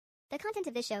The content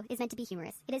of this show is meant to be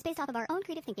humorous. It is based off of our own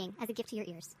creative thinking as a gift to your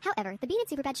ears. However, the Bean and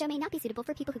Superbad show may not be suitable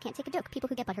for people who can't take a joke, people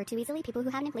who get butthurt too easily, people who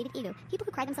have an inflated ego, people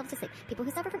who cry themselves to sleep, people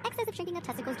who suffer from excessive shrinking of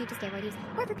testicles due to steroid use,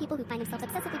 or for people who find themselves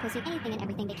obsessively posting anything and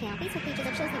everything they can on Facebook pages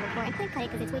of shows they work for and can't cut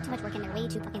it because it's way too much work and they're way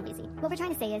too fucking lazy. What we're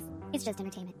trying to say is, it's just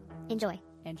entertainment. Enjoy.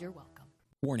 And you're welcome.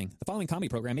 Warning, the following comedy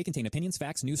program may contain opinions,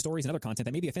 facts, news stories, and other content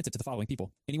that may be offensive to the following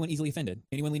people. Anyone easily offended,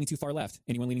 anyone leaning too far left,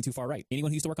 anyone leaning too far right, anyone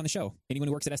who used to work on the show, anyone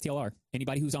who works at STLR,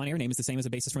 anybody whose on-air name is the same as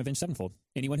a bassist from Avenged Sevenfold,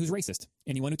 anyone who's racist,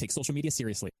 anyone who takes social media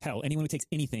seriously, hell, anyone who takes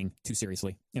anything too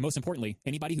seriously, and most importantly,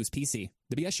 anybody who's PC.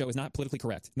 The BS show is not politically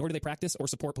correct, nor do they practice or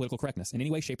support political correctness in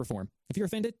any way, shape, or form. If you're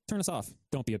offended, turn us off.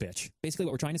 Don't be a bitch. Basically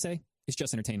what we're trying to say is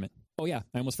just entertainment. Oh yeah,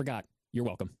 I almost forgot. You're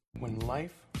welcome. When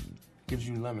life gives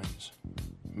you lemons,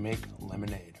 make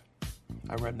lemonade.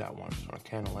 I read that once on a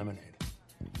can of lemonade,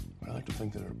 but I like to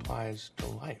think that it applies to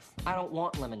life. I don't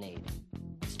want lemonade.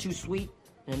 It's too sweet,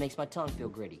 and it makes my tongue feel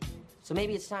gritty. So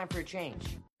maybe it's time for a change.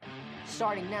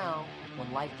 Starting now,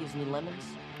 when life gives me lemons,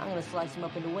 I'm gonna slice them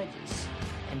up into wedges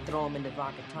and throw them into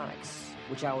vodka tonics,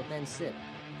 which I will then sip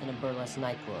in a burlesque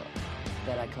nightclub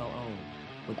that I co-own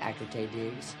with actor Tay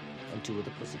Diggs and 2 of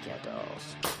the Pussycat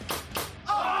Dolls.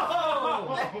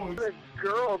 The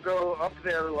girl go up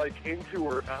there like into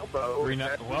her elbow.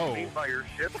 Whoa! By your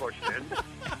shit pushed in.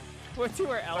 Went to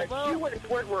her elbow? Like, she went to the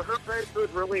point where her bed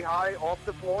stood really high off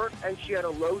the floor, and she had a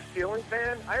low ceiling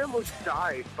fan. I almost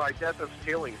died by death of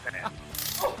ceiling fan.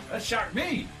 Oh, that shocked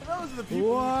me. Those are the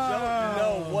people who don't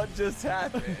know what just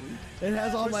happened. It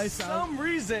has all my sound. sound. For some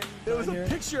reason, there was a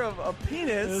picture of a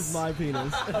penis. It was my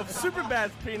penis. Of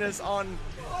Superbad's penis on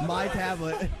my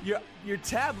tablet. Your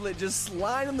tablet just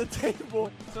lying on the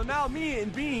table. So now me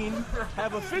and Bean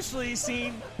have officially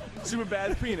seen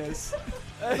Superbad's penis.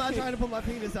 I'm not trying to put my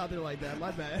penis out there like that.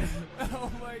 My bad.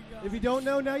 Oh my god. If you don't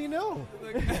know, now you know.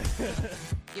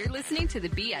 You're listening to The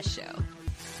BS Show.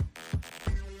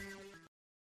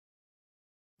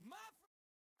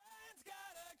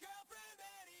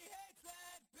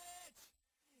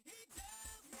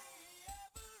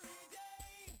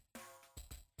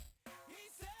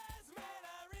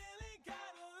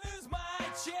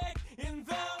 Chick in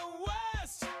the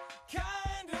worst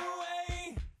kind of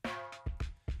way.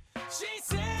 She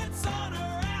sits on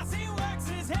her ass, he works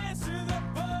his hands to the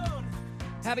bone.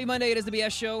 Happy Monday, it is the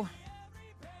BS Show.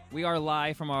 We are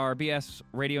live from our BS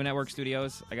Radio Network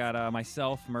studios. I got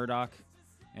myself, Murdoch,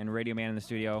 and Radio Man in the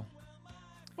studio.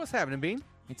 What's happening, Bean?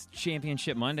 It's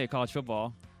Championship Monday, college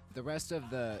football. The rest of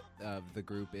the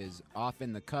group is off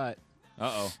in the cut.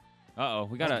 Uh-oh,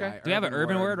 we got do we have an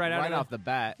urban word right off the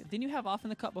bat? Didn't you have off in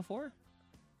the cut before?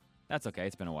 That's okay.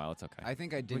 It's been a while. It's okay. I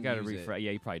think I didn't. We got to use refresh.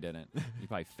 Yeah, you probably didn't. You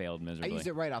probably failed miserably. I used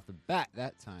it right off the bat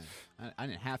that time. I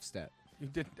didn't half step. You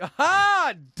did.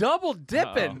 Aha! Double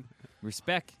dipping. Uh-oh.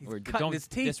 Respect. He's or cutting don't his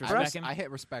teeth, disrespect him. I hit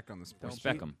respect on the sport.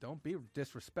 Respect him. Don't be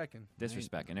disrespecting.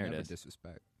 Disrespecting. There it is.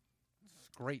 Disrespect. It's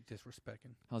great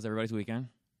disrespecting. How's everybody's weekend?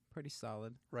 Pretty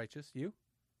solid. Righteous. You?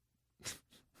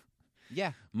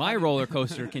 Yeah. My roller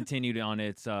coaster continued on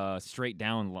its straight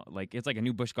down, like it's like a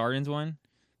new Busch Gardens one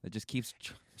that just keeps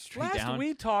straight down. Last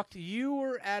we talked, you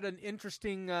were at an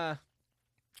interesting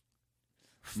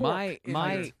my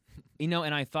you know,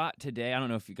 and I thought today, I don't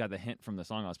know if you got the hint from the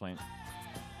song I was playing.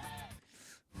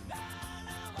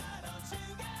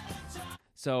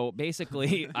 So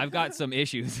basically, I've got some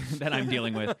issues that I'm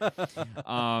dealing with.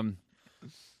 I'm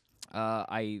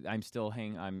still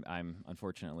I'm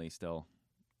unfortunately still.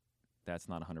 That's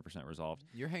not 100% resolved.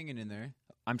 You're hanging in there.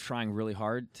 I'm trying really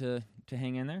hard to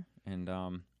hang in there, and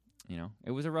you know,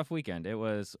 it was a rough weekend. It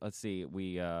was. Let's see,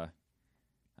 I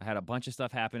had a bunch of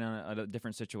stuff happen in a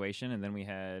different situation, and then we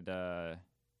had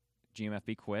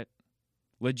GMFB quit,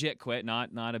 legit quit,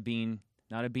 not a bean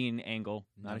angle,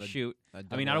 not a shoot.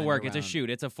 Not a work. It's a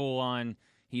shoot. It's a full on.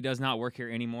 He does not work here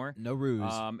anymore. No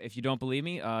ruse. If you don't believe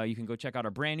me, you can go check out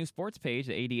our brand new sports page,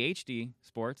 the ADHD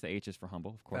Sports. The H is for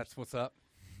humble, of course. That's what's up.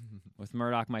 With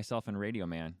Murdoch, myself, and Radio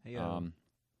Man. Hey,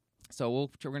 so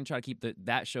we're going to try to keep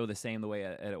that show the same the way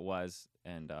it was,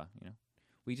 and you know,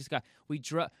 we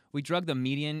drug the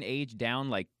median age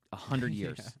down like 100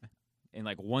 years in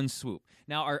like one swoop.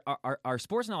 Now our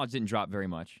sports knowledge didn't drop very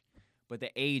much, but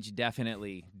the age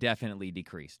definitely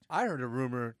decreased. I heard a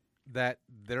rumor that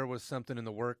there was something in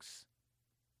the works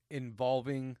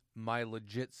involving my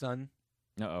legit son.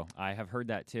 Uh-oh, I have heard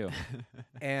that too.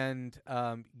 And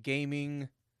gaming,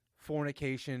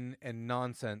 fornication, and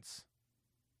nonsense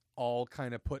all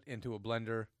kind of put into a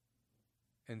blender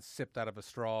and sipped out of a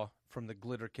straw from the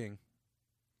Glitter King.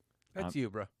 That's you,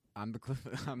 bro.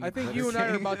 I think you and I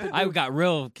are about to do... I got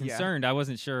real concerned. Yeah. I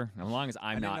wasn't sure. As long as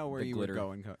I'm not know where the you glitter. were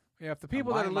going. Yeah, if the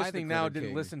people that why are am I the listening now glitter didn't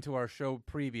king? listen to our show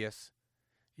previous,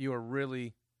 you are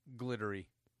really glittery.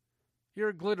 You're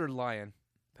a glitter lion.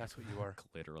 That's what you are.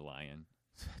 Glitter lion.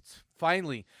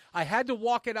 Finally, I had to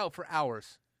walk it out for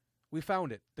hours. We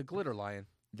found it. The glitter lion.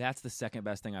 That's the second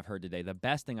best thing I've heard today. The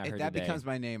best thing I If heard that today. becomes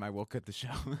my name, I will quit the show.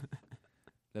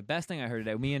 The best thing I heard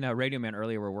today. Me and Radio Man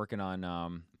earlier were working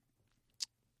on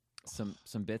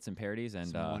some bits and parodies, and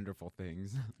Some wonderful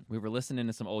things. we were listening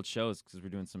to some old shows because we're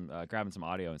doing some grabbing some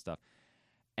audio and stuff.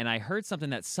 And I heard something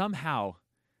that somehow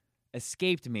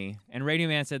escaped me, and Radio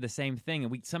Man said the same thing.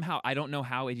 And we somehow, I don't know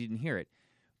how I didn't hear it,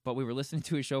 but we were listening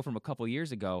to a show from a couple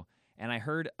years ago, and I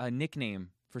heard a nickname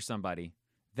for somebody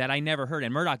that I never heard.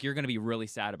 And Murdoch, you're going to be really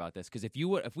sad about this because if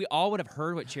we all would have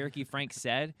heard what Cherokee Frank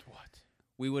said,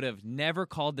 we would have never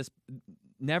called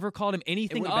him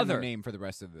anything It would've been other their name for the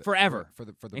rest of the forever for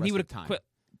the and rest he would of have time. quit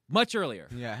much earlier.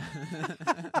 Yeah.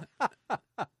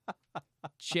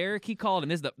 Cherokee called him.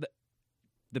 This is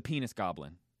the penis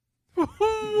goblin.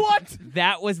 What?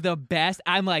 That was the best.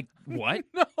 I'm like, what?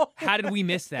 No. How did we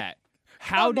miss that?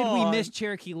 How Come did we on. miss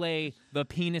Cherokee lay the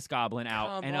penis goblin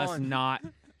out Come and us on. not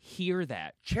hear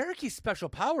that? Cherokee's special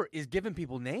power is giving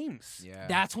people names. Yeah.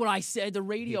 That's what I said to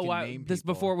radio can while, name this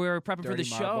people. before we were prepping for Dirty the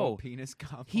Marble, show. Penis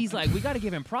goblin. He's like, we got to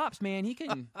give him props, man. He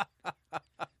can.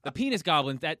 The penis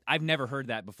goblin. That I've never heard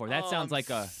that before. That sounds I'm like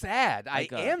a sad.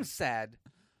 like I a- am sad.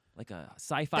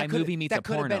 sci-fi That coulda- movie meets a That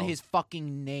could have porno. been his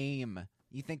fucking name.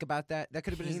 You think about that? That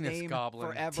could have been his Penis name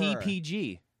goblin. forever.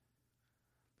 TPG.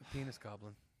 The penis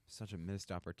goblin. Such a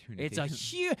missed opportunity. It's a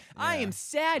huge. I Yeah. am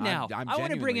sad now. I'm I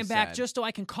want to bring genuinely him back sad. just so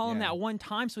I can call him Yeah. that one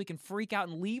time so he can freak out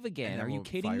and leave again. And then Are you we'll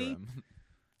kidding fire me? him.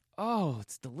 Oh,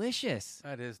 it's delicious.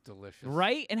 That is delicious.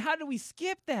 Right? And how did we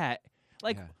skip that?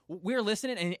 Like, Yeah. we're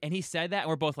listening, and he said that, and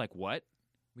we're both like, what?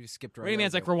 We just skipped right Radio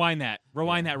Man's over like, it. rewind that.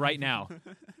 Rewind that right now.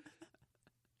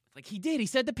 Like, he did. He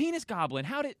said the penis goblin.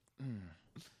 How did...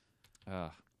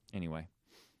 Anyway.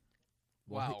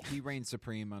 Well, Wow. He reigns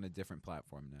supreme on a different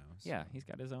platform now. so- Yeah, he's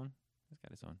got his own. He's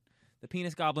got his own. The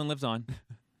penis goblin lives on.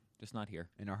 Just not here.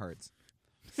 In our hearts.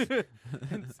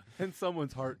 In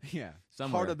someone's heart. Yeah.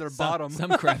 Somewhere. Heart of their Some- bottom.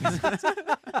 Some crevice.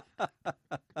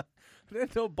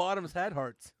 Didn't know bottoms had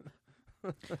hearts.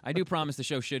 I do promise the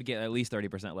show should get at least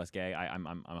 30% less gay.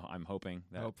 I'm hoping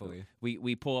that Hopefully.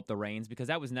 we pull up the reins because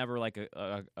that was never like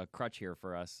a crutch here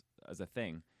for us as a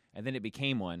thing, and then it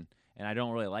became one, and I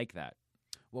don't really like that.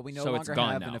 Well, we no So it's longer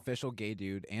gone have now. an official gay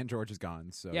dude, and George is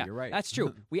gone, so Yeah, you're right. that's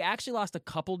true. We actually lost a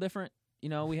couple different.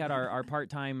 We had our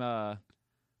part-time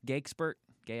gay expert,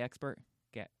 gay expert,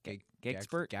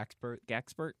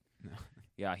 Gaxpert. No.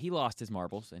 Yeah, he lost his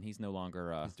marbles, and he's no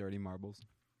longer. His dirty marbles.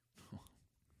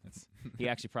 He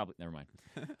actually probably. Never mind.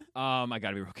 I got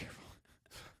to be real careful.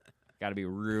 Got to be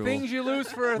real. Things you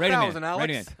lose for Radio Man, 1,000, Alex.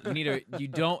 Radio Man, you need to. You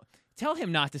don't tell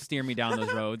him not to steer me down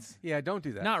those roads. Yeah, don't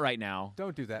do that. Not right now.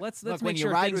 Don't do that. Let's Look, make when you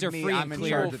sure ride things with are me, free I'm and in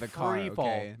clear. charge of the car. Free fall.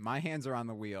 Okay, my hands are on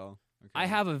the wheel. Okay. I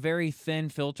have a very thin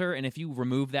filter, and if you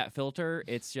remove that filter,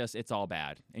 it's all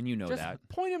bad, and you know Just that.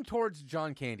 point him towards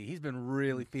John Candy. He's been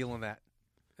really feeling that.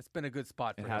 It's been a good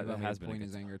spot for It him. has- Want me to has been a point good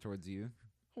his spot. anger towards you.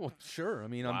 Well, sure. I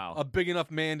mean, Wow. I'm a big enough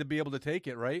man to be able to take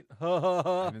it, right?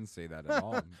 I didn't say that at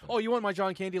all. Oh, you want my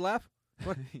John Candy laugh?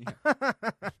 Yeah.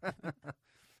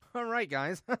 All right,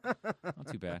 guys. Not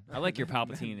too bad. I like your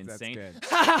Palpatine That's insane.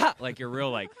 good. Like your real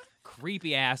like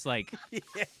creepy ass like.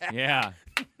 Yeah.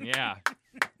 Yeah.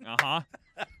 Uh-huh.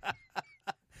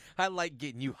 I like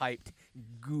getting you hyped.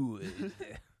 Good.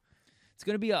 It's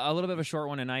going to be a little bit of a short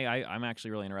one tonight. I'm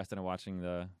actually really interested in watching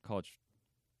the college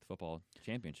football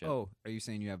championship. Oh, are you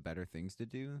saying you have better things to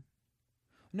do?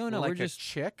 no, like we're a just.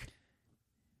 chick.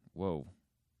 Whoa.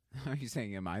 Are you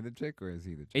saying am I the chick or is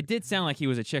he the chick? It did sound like he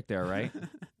was a chick there, right?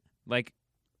 Like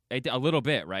a little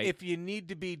bit, right? If you need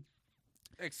to be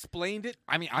explained it.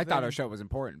 I mean, I thought then- our show was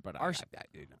important, but Our I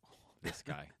you know. this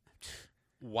guy.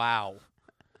 Wow.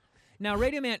 Now,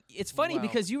 Radio Man, it's funny Well-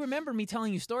 because you remember me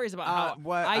telling you stories about how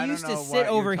what- I I don't used to know sit what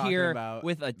you're over talking here about.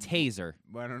 with a taser,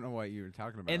 Well, I don't know what you were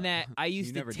talking about. and that I You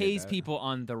used to never did tase that. people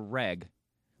on the reg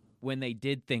when they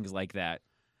did things like that.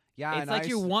 Yeah, It's and like I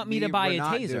you s- want me to buy we're a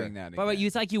not taser. Doing that But again.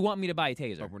 it's like you want me to buy a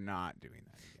taser. But we're not doing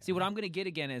that. Again. See, what I'm gonna get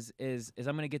again is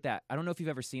I'm gonna get that. I don't know if you've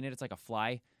ever seen it. It's like a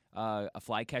fly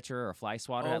catcher or a fly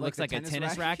swatter. Oh, That like looks the like a tennis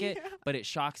tennis racket? racket, Yeah. but it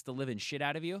shocks the living shit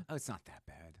out of you. Oh, it's not that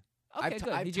bad. Okay, I've t- good.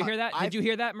 I've Did you tou- hear that? I've- Did you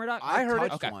hear that, Murdoch? I heard it.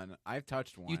 touched Okay. one. I've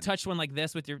touched one. You touched one like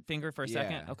this with your finger for a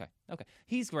second? Yeah. Okay.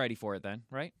 He's ready for it then,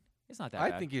 right? It's not that I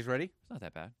bad. think he's ready. It's not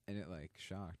that bad. and it like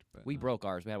shocked. But We broke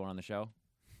ours. We had one on the show.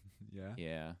 Yeah.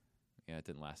 Yeah. Yeah, it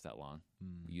didn't last that long.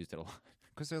 We used it a lot.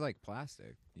 Because they're like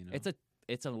plastic. You know.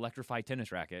 It's an electrified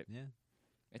tennis racket. yeah.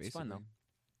 It's fun though.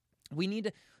 We need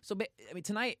to. So I mean,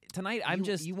 tonight I'm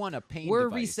just. You want a pain? We're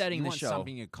device. resetting you the want show.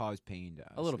 Something to cause pain to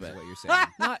us. A little is bit. What you're saying?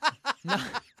 Not.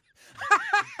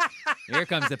 Here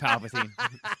comes the Palpatine.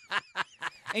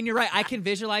 And you're right. I can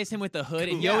visualize him with the hood,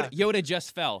 and Yoda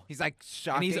just fell. He's like and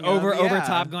shocking. he's him, over yeah.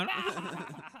 top going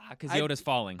because Yoda's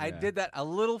falling. I did that a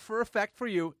little for effect for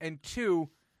you, and 2,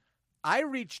 I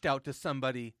reached out to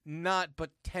somebody not but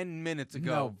 10 minutes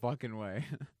ago. No fucking way.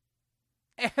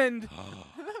 And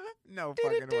no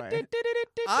fucking way.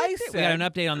 I said, we got an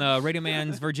update on the Radio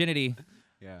Man's virginity.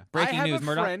 Yeah. Breaking I have news, a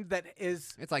Murdoch. friend that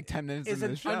is It's like 10 minutes is into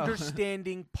an the show.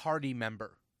 understanding party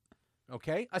member.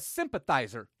 Okay? A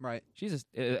sympathizer. Right. She's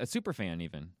a super fan,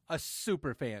 even. A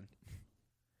super fan.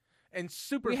 And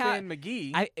super We fan have-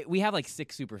 McGee. We have like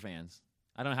 6 super fans.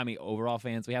 I don't know how many overall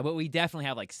fans we have, but we definitely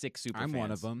have like 6 super fans. I'm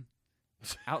one of them.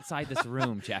 Outside this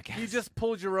room, jackass. You just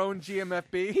pulled your own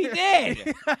GMFB. He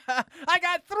did. I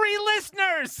got 3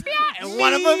 listeners. Yeah, and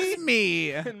one of them's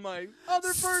me. And my other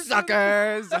person.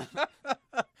 Suckers.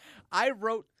 I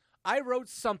wrote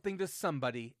something to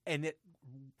somebody, and it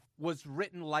was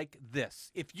written like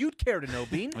this. If you'd care to know,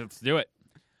 Bean, Let's do it.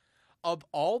 of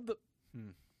all the,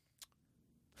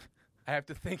 I have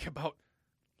to think about.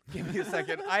 Give me a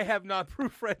second. I have not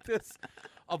proofread this.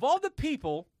 Of all the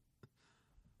people,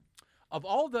 of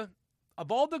all the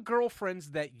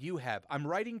girlfriends that you have, I'm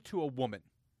writing to a woman.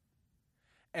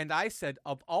 And I said,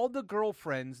 of all the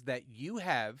girlfriends that you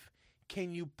have,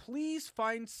 can you please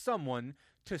find someone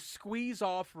to squeeze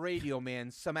off Radio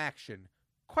Man some action? ?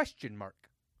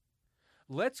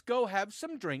 Let's go have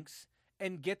some drinks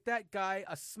and get that guy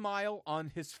a smile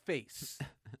on his face.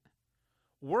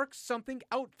 Work something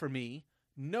out for me.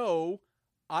 No,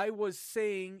 I was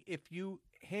saying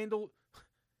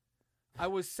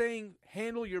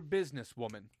handle your business,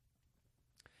 woman.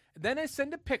 Then I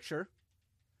send a picture,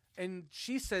 and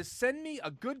she says, send me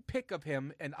a good pic of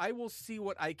him, and I will see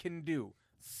what I can do.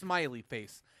 Smiley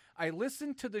face. I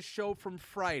listened to the show from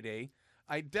Friday.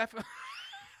 I definitely...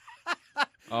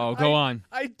 Oh, go on.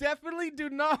 I definitely do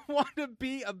not want to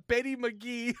be a Betty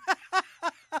McGee.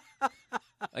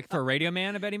 Like for Radio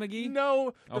Man, a Betty McGee?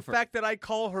 No, Oh, the for- fact that I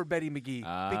call her Betty McGee.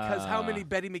 Because how Ah. many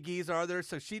Betty McGees are there?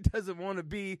 So she doesn't want to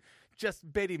be just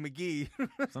Betty McGee.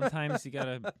 Sometimes you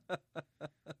gotta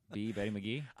be Betty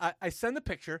McGee. I send the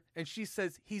picture, and she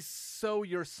says, he's so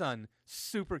your son.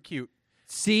 Super cute.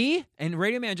 See? And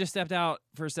Radio Man just stepped out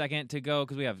for a second to go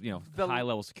because we have, The-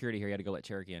 high-level security here. You had to go let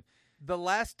Cherokee in. The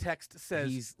last text says,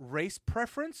 He's- race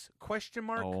preference, ?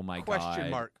 Oh, my question God.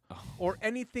 mark. Oh. Or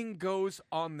anything goes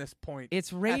on this point.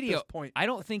 It's At radio. this point. I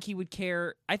don't think he would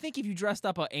care. I think if you dressed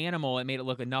up an animal and made it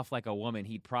look enough like a woman,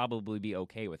 he'd probably be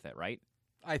okay with it, right?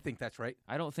 I think that's right.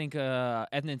 I don't think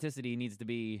ethnicity needs to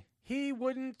be... He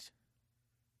wouldn't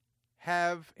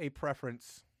have a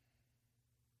preference.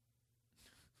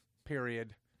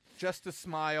 Period. Just a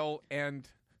smile and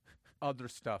other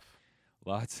stuff.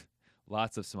 Lots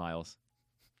of smiles.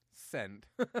 Send.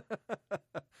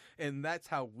 And that's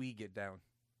how we get down.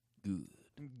 Good.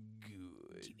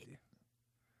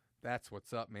 That's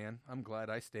what's up, man. I'm glad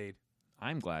I stayed.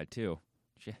 I'm glad, too.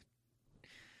 Shit.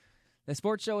 The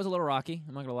sports show was a little rocky.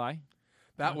 I'm not going to lie.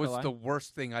 That Not gonna was lie. the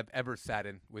worst thing I've ever sat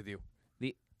in with you.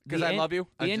 Because I love you.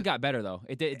 The end got better, though.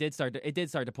 It did start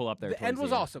to pull up there. The towards end was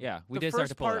the awesome. Yeah, we The did start first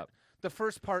to pull part- it up. The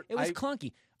first part, It was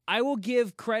clunky. I will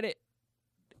give credit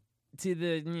to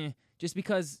the just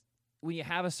because when you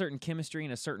have a certain chemistry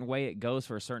in a certain way, it goes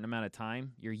for a certain amount of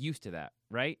time. You're used to that,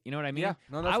 right? You know what I mean? Yeah,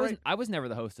 no, that's right. I was never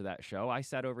the host of that show. I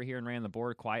sat over here and ran the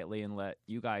board quietly and let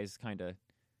you guys kind of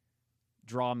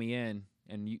draw me in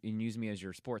and use me as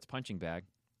your sports punching bag.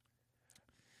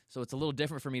 So it's a little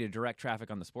different for me to direct traffic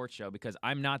on the sports show because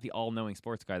I'm not the all-knowing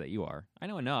sports guy that you are. I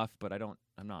know enough, but I'm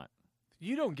not.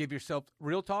 You don't give yourself,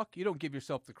 real talk, you don't give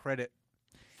yourself the credit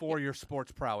for your sports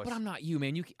prowess. But I'm not you,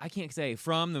 man. I can't say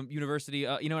from the university.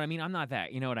 You know what I mean? I'm not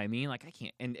that. You know what I mean? Like I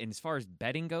can't. And as far as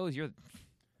betting goes, you're.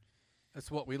 That's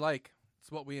what we like.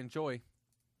 It's what we enjoy.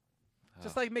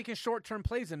 Just like making short-term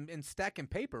plays and stacking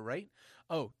paper, right?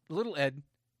 Oh, little Ed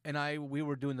and we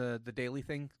were doing the daily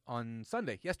thing on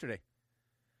yesterday.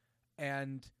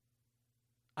 And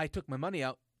I took my money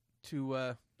out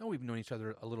to, we've known each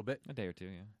other a little bit. A day or two,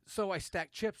 yeah. So I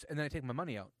stack chips and then I take my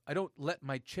money out. I don't let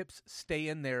my chips stay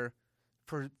in there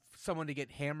for someone to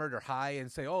get hammered or high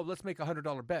and say, oh, let's make a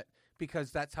 $100 bet,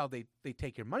 because that's how they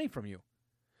take your money from you.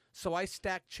 So I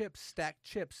stack chips,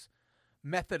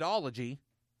 methodology,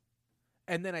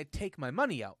 and then I take my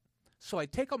money out. So I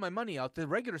take all my money out. The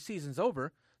regular season's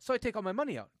over, so I take all my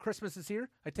money out. Christmas is here.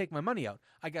 I take my money out.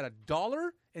 I got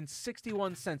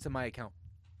 $1.61 in my account.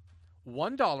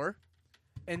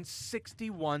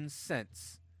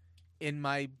 $1.61 in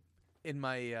my in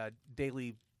my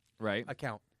daily Right.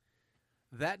 account.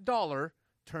 That dollar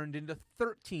turned into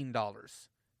 $13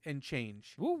 and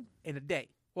change in a day.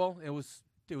 Well, it was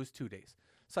 2 days.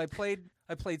 So I played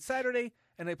Saturday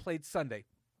and I played Sunday.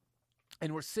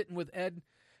 And we're sitting with Ed,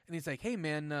 and he's like, "Hey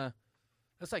man,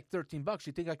 that's like $13.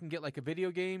 You think I can get like a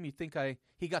video game? You think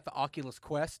he got the Oculus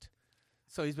Quest?"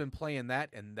 So he's been playing that,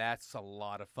 and that's a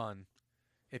lot of fun.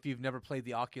 If you've never played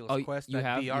the Oculus Quest, you that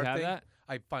have, VR you have thing, that?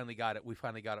 I finally got it. We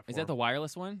finally got it. For Is that the him.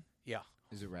 wireless one? Yeah.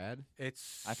 Is it rad?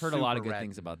 It's. I've heard a lot of super good rad.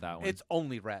 things about that one. It's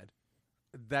only rad.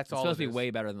 That's It's all. supposed to it be is. way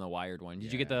better than the wired one.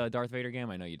 Did you get the Darth Vader game?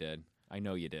 I know you did.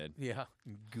 Yeah.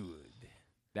 Good.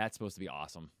 That's supposed to be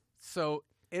awesome. So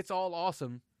it's all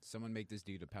awesome. Someone make this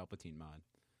dude a Palpatine mod.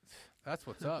 That's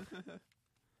what's up.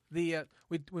 We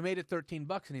made it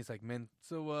 $13, and he's like, "Man,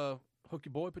 so hook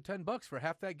your boy up $10 for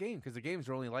half that game because the games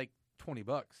are only like $20.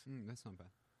 That's not bad.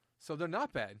 So they're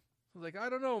not bad." I was like, "I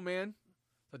don't know, man.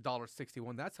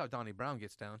 $1.61. That's how Donnie Brown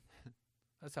gets down.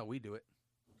 That's how we do it."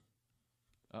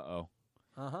 Uh-oh.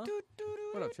 Uh-huh.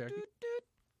 What up, Cherokee?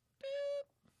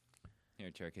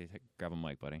 Here, Cherokee, grab a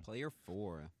mic, buddy. Player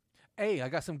 4. Hey, I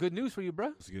got some good news for you,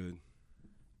 bro. That's good.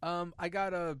 I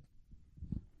got a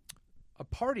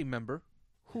party member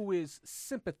who is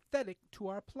sympathetic to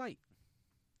our plight.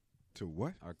 To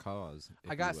what? Our cause.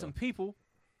 I got some people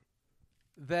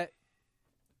that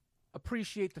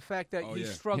appreciate the fact that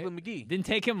he's struggling McGee. Didn't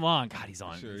take him long. God, he's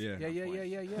on. Sure, yeah.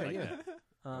 Yeah.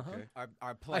 Uh-huh. Okay. Our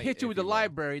I plight, hit you if with the will.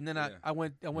 library, and then Yeah. I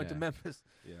went to Yeah. Memphis.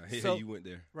 Yeah, hey, So- you went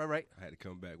there. Right. I had to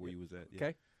come back where you was at. Yeah.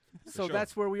 Okay. For So sure.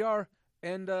 that's where we are.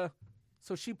 And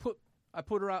so I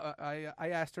put her out. I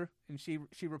asked her, and she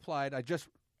replied.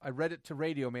 I read it to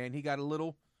Radio Man. He got a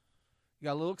little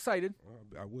excited.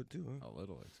 I would too. Huh? A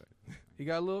little excited. He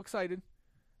got a little excited,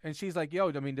 and she's like,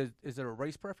 "Yo, I mean, is there a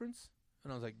race preference?"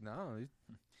 And I was like, "No, it's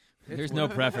There's no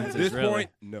whatever." preferences, At this really. point,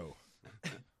 no.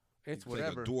 It's You could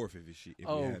whatever. Take a dwarf if you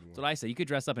Oh. had That's one. what I say. You could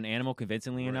dress up an animal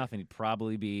convincingly enough, and he'd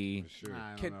probably be. For sure. I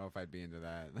don't Can- know if I'd be into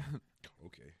that.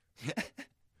 Okay.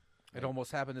 It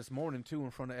almost happened this morning too, in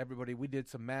front of everybody. We did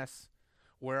some mass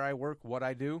where I work, what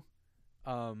I do.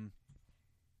 I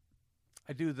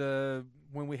do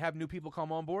when we have new people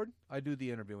come on board, I do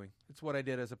the interviewing. It's what I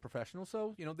did as a professional,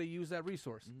 so they use that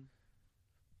resource.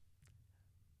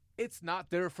 It's not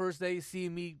their first day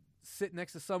seeing me sit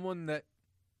next to someone that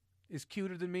is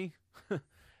cuter than me,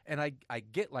 and I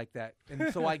get like that,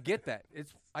 and so I get that.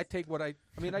 I take what I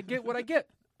get what I get,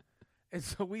 and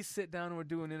so we sit down and we're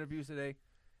doing interviews today.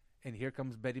 And here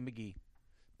comes Betty McGee.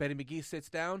 Betty McGee sits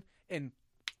down, and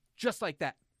just like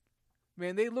that,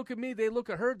 man, they look at me, they look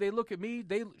at her, they look at me,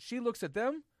 she looks at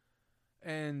them,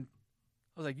 and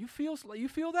I was like, "You feel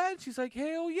that?" And she's like,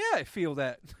 "Hell yeah, I feel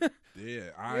that." Yeah,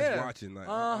 eyes Yeah. watching. Like,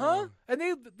 And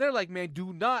they're like, "Man,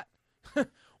 do not."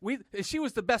 She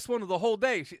was the best one of the whole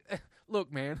day. Look,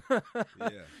 man,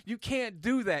 you can't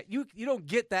do that. You don't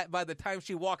get that by the time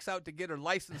she walks out to get her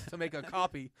license to make a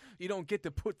copy. You don't get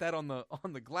to put that on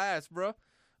the glass, bro.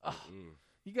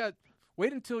 You got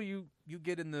wait until you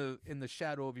get in the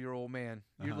shadow of your old man.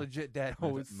 Your legit dad.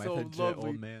 Oh, it's My so legit lovely.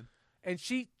 old man. And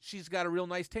she's got a real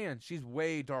nice tan. She's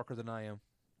way darker than I am,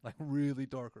 like really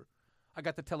darker. I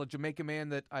got to tell a Jamaican man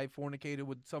that I fornicated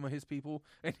with some of his people,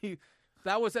 and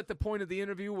that was at the point of the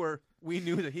interview where we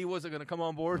knew that he wasn't going to come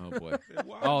on board. Oh boy.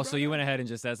 Oh, so you went ahead and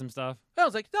just said some stuff. I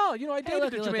was like, no, I Hey, dated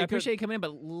look, a I Jamaican. appreciate you coming in,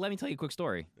 but let me tell you a quick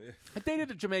story. I dated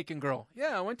a Jamaican girl.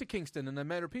 Yeah, I went to Kingston and I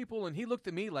met her people, and he looked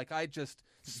at me like I just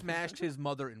smashed his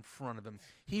mother in front of him.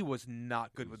 He was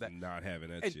not good with that. Not having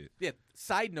that And, shit. yeah.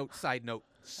 Side note.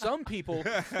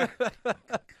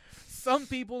 Some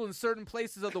people in certain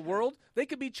places of the world, they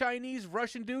could be Chinese,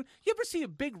 Russian dude. You ever see a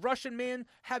big Russian man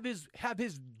have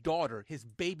his daughter, his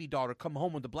baby daughter, come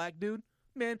home with a black dude?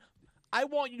 Man, I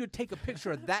want you to take a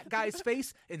picture of that guy's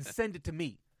face and send it to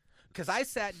me. Because I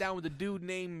sat down with a dude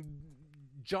named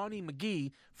Johnny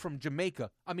McGee from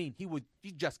Jamaica. I mean,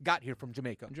 he just got here from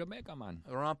Jamaica. Jamaica, man.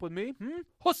 Romp with me?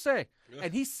 Jose.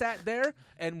 And he sat there,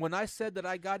 and when I said that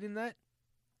I got in that,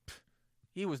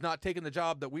 he was not taking the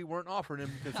job that we weren't offering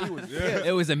him because he was pissed.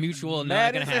 It was a mutual not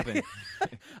Mad going to as happen.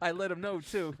 I let him know,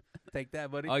 too. Take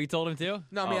that, buddy. Oh, you told him too?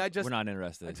 No, I mean, Oh, I just... We're not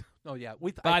interested. Oh, yeah.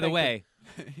 By the way,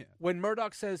 when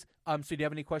Murdoch says, so do you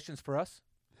have any questions for us?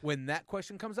 When that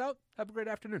question comes out, have a great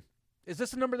afternoon. Is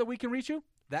this a number that we can reach you?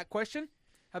 That question?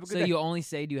 Have a good so day. you only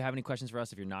say, do you have any questions for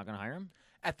us if you're not going to hire him?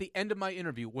 At the end of my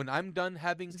interview, when I'm done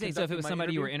having So if it conducted was my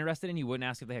somebody you were interview, interested in, you wouldn't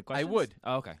ask if they had questions? I would.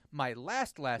 Oh, okay. My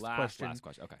last question,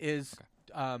 Okay. is,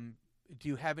 do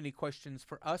you have any questions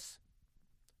for us?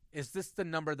 Is this the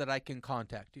number that I can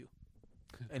contact you?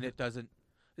 And it doesn't.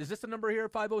 Is this the number here,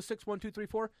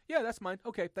 506-1234? Yeah, that's mine.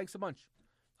 Okay, thanks a bunch.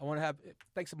 I want to have.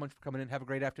 Thanks so much for coming in. Have a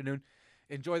great afternoon.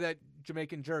 Enjoy that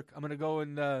Jamaican jerk. I'm gonna go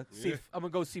and see. I'm gonna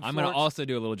go see. I'm Florence. gonna also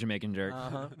do a little Jamaican jerk.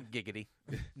 Giggity.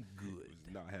 Good.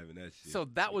 Not having that shit. So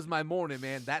that was my morning,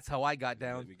 man. That's how I got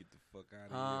down. Let me get the fuck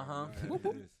out of here. Whoop,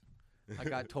 whoop. I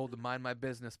got told to mind my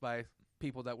business by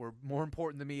people that were more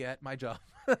important than me at my job.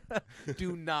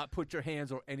 Do not put your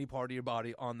hands or any part of your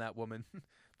body on that woman.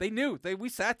 They knew. We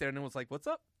sat there and it was like, "What's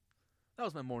up?" That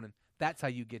was my morning. That's how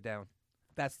you get down.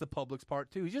 That's the Publix part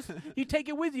too. You take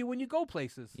it with you when you go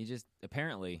places. You just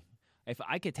apparently, if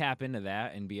I could tap into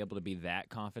that and be able to be that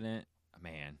confident,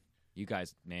 man, you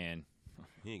guys, man.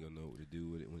 He ain't gonna know what to do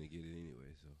with it when he get it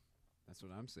anyway. So that's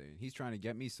what I'm saying. He's trying to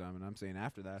get me some, and I'm saying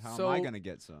after that, how So- am I gonna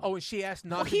get some? Oh, and she asked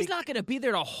not. Well, to he's be- not going to be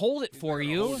there to hold it for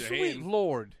you. hold your Sweet hand.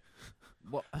 Lord.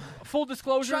 Well, Full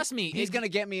disclosure. Trust me, he's gonna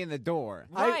get me in the door.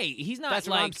 Right. He's not That's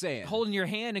what like I'm saying. holding your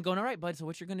hand and going, all right, bud, so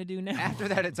what you're going to do now? After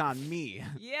that, it's on me.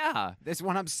 Yeah. That's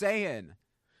what I'm saying.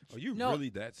 are you No, really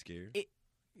that scared?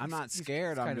 I'm not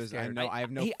scared. I'm kinda just. scared. I know. I have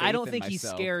no. I faith don't in think he's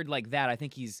myself. scared like that. I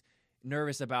think he's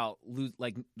nervous about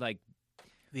like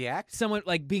The act. someone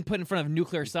like being put in front of a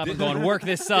nuclear sub and going, work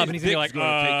this sub, and he's going to Dick's be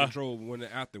gonna like, take control when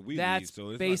after we leave. That's So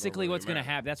it's basically not what's going to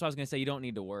matter. happen. That's what I was going to say. You don't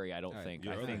need to worry, I don't Right. think.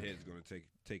 Your I other think head's gonna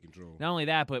take control. not only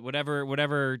that, but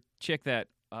whatever chick that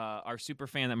our super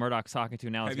fan that Murdoch's talking to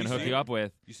now is Have going you to hook seen you her? up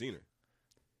with. You seen her?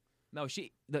 No,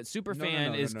 the super No, no,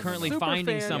 fan no, is no, no, currently no.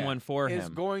 finding Superfan someone for is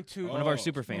him. going to One of our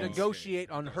super fans. negotiate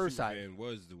on her Superfan side.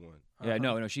 was the one. Yeah,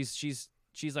 no,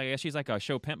 she's like a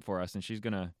show pimp for us, and she's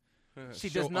gonna. She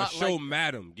Show- does not a show like-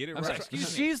 madam. Get it I'm right. sorry, excuse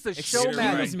me. She's the Excuse show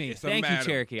madam. me. It's a Thank you, madam.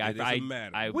 Cherokee. It is a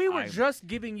madam. We were just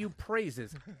giving you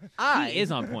praises. He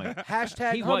is on point.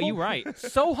 Hashtag Well, humble. you right.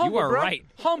 So humble, You are bruh. right.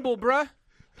 Humble, bruh.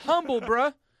 Humble,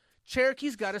 bruh.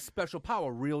 Cherokee's got a special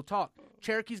power. Real talk.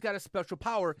 Cherokee's got a special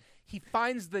power. He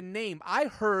finds the name. I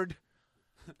heard.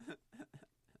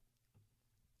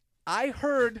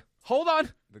 Hold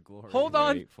on. The glory. Hold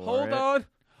on. Wait for Hold it. on.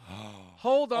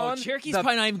 Hold Oh, on. Cherokee's The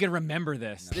probably not even gonna remember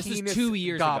this. This is penis 2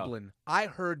 years goblin. ago. I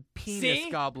heard penis See?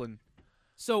 goblin.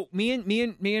 So me and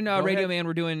Go Radio ahead. Man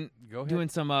were doing Go ahead. doing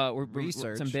some we're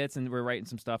Research. some bits, and we're writing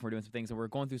some stuff. We're doing some things, and we're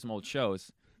going through some old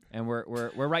shows, and we're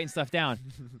writing stuff down.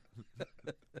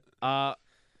 I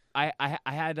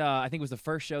had I think it was the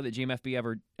first show that GMFB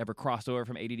ever crossed over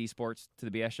from ADD Sports to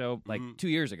the BS show, like 2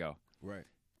 years ago. Right.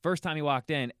 First time he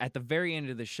walked in, at the very end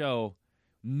of the show,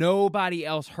 nobody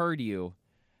else heard you,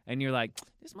 and you're like,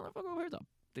 this motherfucker over here's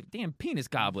the damn penis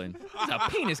goblin. He's a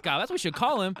penis goblin. That's what we should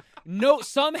call him. No,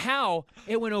 somehow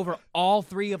it went over all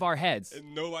three of our heads.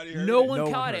 And nobody heard No it.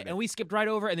 one caught it, and we skipped right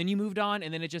over, and then you moved on,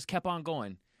 and then it just kept on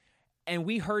going. And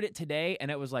we heard it today, and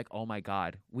it was like, oh my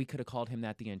God, we could have called him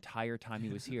that the entire time he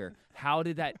was here. How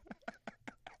did that?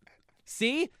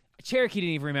 See? Cherokee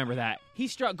didn't even remember that. He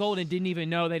struck gold and didn't even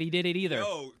know that he did it either.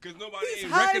 No, because nobody He's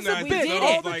ain't high as a recognized bitch it. So all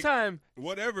I was the like, time.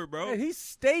 Whatever, bro. Man, he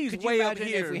stays Could way you up imagine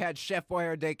here. if we had Chef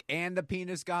Boyardee and the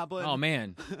penis goblin? Oh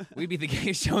man, we'd be the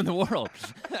gayest show in the world.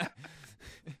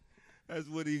 That's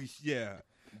what he. Yeah.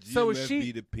 So is GMF she-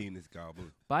 be the penis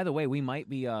goblin? By the way, we might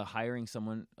be hiring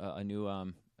someone, a new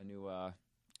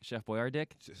Chef Boyardee,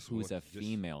 Just who's want- a just-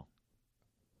 female,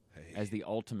 Hey. as the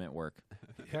ultimate work.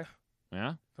 Okay.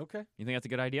 Yeah, Okay. you think that's a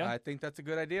good idea? I think that's a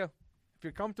good idea. If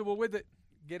you're comfortable with it,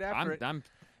 get after it.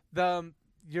 I'm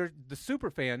You're the super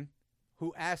fan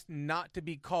who asked not to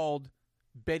be called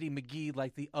Betty McGee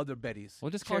like the other Bettys. We'll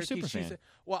just call her Cherokee, Superfan. she said-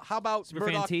 Well, how about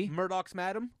Superfan T? Murdoch's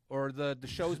Madam or the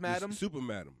show's Madam? Super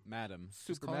madam. Madam. Super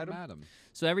Just call her madam? Madam.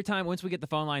 So every time, once we get the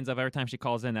phone lines up, every time she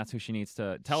calls in, that's who she needs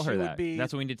to tell her She would that. be-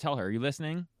 That's what we need to tell her. Are you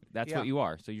listening? That's Yeah. what you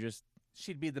are. So you just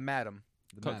She'd be the Madam.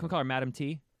 can we call her Madam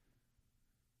T?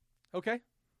 Okay.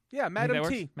 Yeah, Think Madam that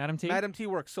T. works? Madam T? Madam T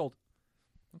works. Sold.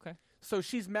 Okay. So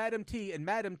she's Madam T, and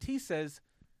Madam T says,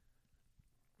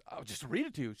 I'll just read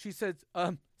it to you. She says,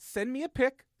 send me a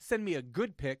pic, send me a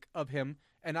good pic of him,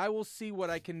 and I will see what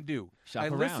I can do. Shop I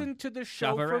around. listened to the show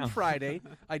Shop from around. Friday.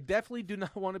 I definitely do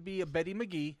not want to be a Betty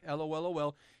McGee.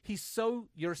 LOL. He's so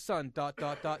your son. ...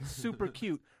 Super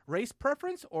cute. Race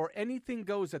preference or anything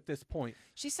goes at this point.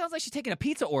 She sounds like she's taking a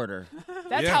pizza order.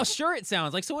 That's Yeah. how sure it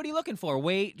sounds. Like, so what are you looking for?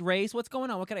 Weight, race, what's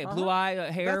going on? What can I? Blue eye,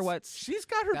 hair, That's- what's? She's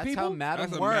got her That's people. how Madam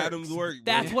That's works. a madam's work.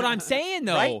 bro. That's what I'm saying,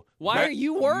 though. Right? Why are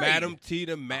you worried? Madam T,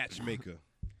 the matchmaker.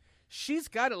 She's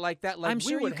got it like that. Like I'm we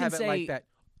sure would you can have it say like that.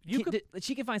 You could.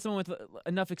 she can find someone with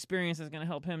enough experience that's going to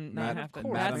help him not Madam- have to. of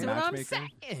course. That's Madam what I'm matchmaker.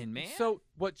 saying, man. So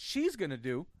what she's gonna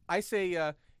do? I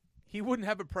say he wouldn't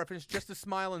have a preference, just a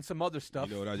smile and some other stuff.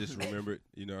 You know what I just remembered?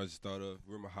 I just thought of.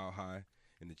 Remember how high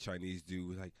And the Chinese dude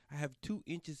was like, I have 2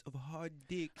 inches of hard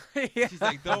dick. Yeah. She's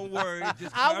like, don't worry.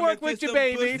 Just I'll climb work into with you, some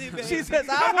baby. pussy, She says,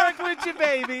 I'll work with you,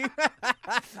 baby.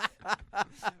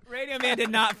 Radio Man did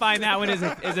not find that one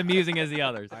as amusing as the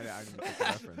others. I didn't get the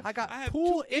reference. I got I have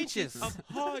 2 2 inches. of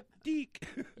hard dick.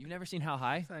 You've never seen How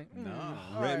High? No.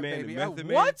 All Red Man and baby. Method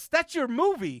Man. What? That's your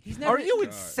movie. never- Are you God.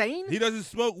 insane? He doesn't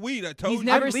smoke weed. I told He's you.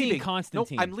 never I'm seen leaving.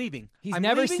 Constantine. Nope, I'm leaving. He's I'm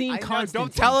never leaving. seen I know, Constantine.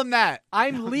 don't tell him that.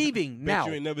 I'm leaving Bet now.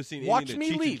 you ain't never seen Watch any of me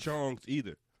the Cheech leave. and Chongs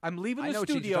either. I'm leaving I the know Cheech and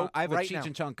studio Chong. I have right a now. Cheech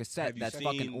and Chong cassette Have you that's seen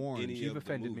fucking orange. any You've of the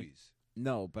offended me. movies?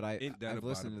 No, but Ain't that I've about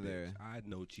listened a to bitch? their. I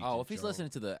know Cheech Oh, and if he's Chong. listening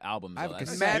to the albums, I have though, a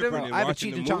that's cassette, Madam- bro. and I have a watching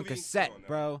Cheech the and Chong movie? cassette, Come on now.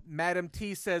 bro. Madam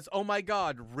T says, "Oh my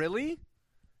God, really?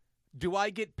 Do I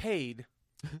get paid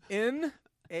in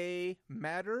a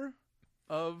matter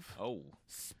of Oh.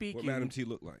 speaking?" What Madam T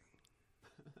look like?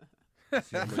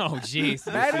 Oh, jeez.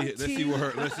 Madam Let's T-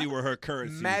 see where her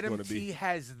currency is Madam going to T be.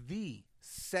 has the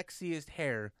sexiest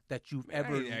hair that you've Man, I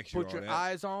ever ain't asked you put all your that.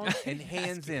 eyes on and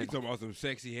hands You in. talking about some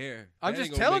sexy hair? I'm That just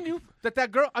ain't gonna telling make you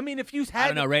that girl. I mean, if you I had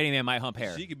don't know. Radio Man might hump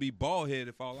hair. She could be bald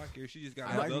headed for all I care. She just got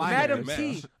I like other my hair Madam to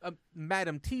T, match.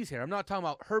 Madam T's hair. I'm not talking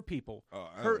about her people. Oh,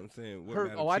 I her- know what I'm saying. What her-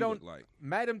 Madam oh, T I look don't- like?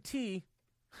 Madam T.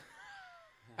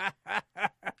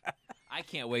 I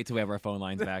can't wait till we have our phone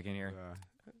lines back in here.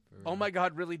 Oh my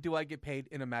God, really? Do I get paid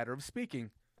in a matter of speaking?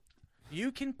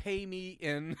 You can pay me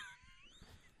in,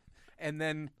 and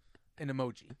then an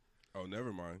emoji. Oh,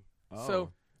 never mind.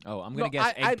 So Oh, I'm no, going to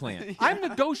guess eggplant. I'm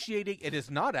negotiating. It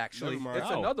is not actually. Never mind. It's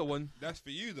Oh. another one. That's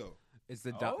for you though. It's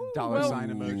the Oh, dollar well, sign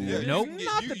emoji. Yeah, Nope. you can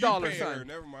Not you, the you dollar pay sign. Her.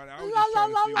 Never mind. I was just trying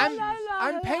to see what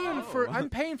I'm paying for. I'm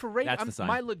paying for rate. That's the sign.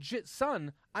 My legit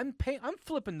son. I'm paying. I'm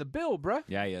flipping the bill, bruh.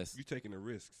 Yeah, he is. you taking the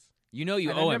risks. You know you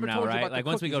And I owe him never now, told you right? about the Like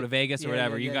once we go to cookies. Vegas or Yeah,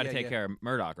 whatever, yeah, you yeah, got to yeah, take yeah. care of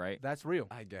Murdoch, right? That's real.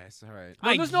 I guess. All right.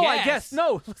 No, there's no I guess.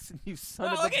 No, listen, you son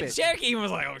Oh, of a look at bitch. Cherokee. He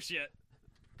was like, oh, shit.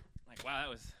 Like, wow, that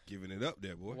was... Giving it up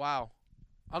there, boy. Wow.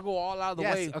 I'll go all out of the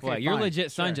Yes, way. okay. Boy, your fine,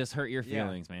 legit son sure. just hurt your Yeah.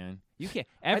 feelings, man. You can't...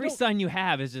 Every don't- son you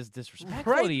have is just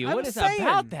disrespectful Right? to you. I'm What is saying.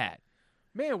 about that?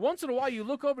 Man, once in a while you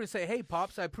look over and say, "Hey,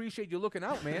 pops, I appreciate you looking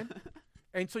out, man."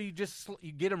 And so you just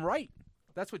you get them right.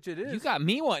 That's what it is. You got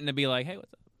me wanting to be like, hey,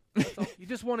 what's up? So you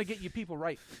just want to get your people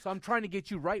right. So I'm trying to get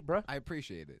you right, bruh. I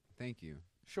appreciate it. Thank you.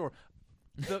 Sure.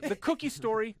 The cookie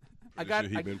story. I got.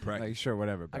 He been practicing. Like, sure,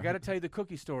 whatever. Bro. I got to tell you the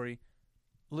cookie story.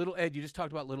 Little Ed, you just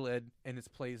talked about Little Ed, and it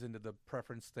plays into the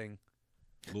preference thing.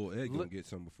 Little Ed Li- gonna get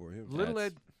some before him. Little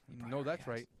That's- Ed, no, that's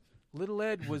right. Little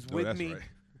Ed was No, with that's me right.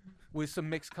 with some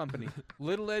mixed company.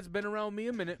 Little Ed's been around me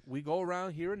a minute. We go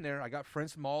around here and there. I got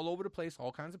friends from all over the place,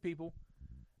 all kinds of people.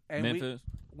 And Memphis.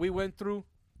 we went through.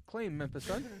 Claim Memphis,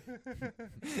 son.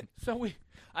 So we.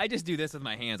 I just do this with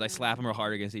my hands. I slap them real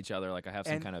hard against each other like I have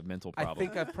some And kind of mental I problem.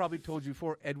 think I've probably told you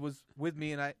before. Ed was with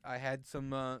me, and I had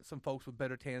some folks with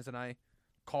better tans than I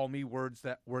call me words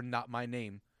that were not my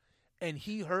name, and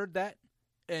he heard that,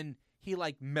 and he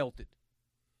like melted.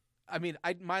 I mean,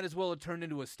 I might as well have turned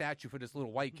into a statue for this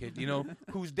little white kid, you know,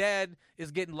 whose dad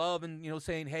is getting love and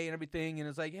saying hey and everything, and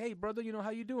it's like, hey brother, how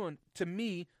you doing? To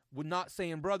me, we're not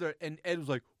saying brother, and Ed was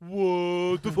like,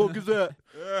 what the fuck is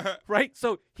that? Right?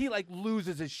 So he like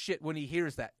loses his shit when he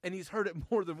hears that, and he's heard it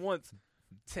more than once.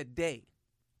 Today,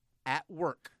 at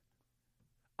work,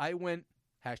 I went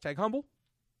 #humble,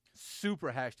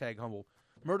 super #humble.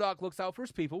 Murdoch looks out for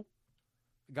his people.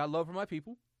 Got love for my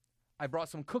people. I brought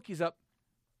some cookies up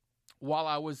while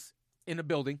I was in a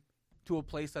building to a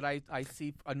place that I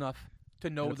see enough to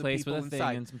know And a the place people with a thing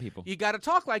inside. and some people. You got to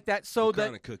talk like that so What that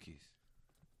kind of cookies?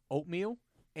 oatmeal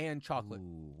and chocolate.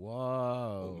 Ooh,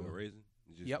 whoa. Oatmeal raisin?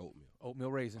 Just Yep. oatmeal.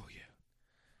 Oatmeal raisin. Oh yeah.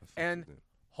 I fuck And with them.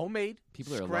 homemade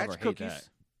People either love scratch or hate cookies.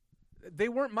 They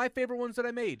weren't my favorite ones that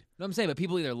I made. No, I'm saying, but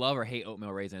people either love or hate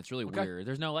oatmeal raisin. It's really Okay. weird.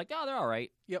 There's no like, oh, they're all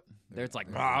right. Yep. There, it's like,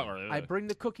 Yeah. "Rah," or, I bring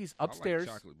the cookies upstairs.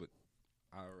 I like chocolate, but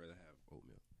I'd rather have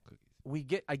oatmeal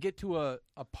cookies. I get to a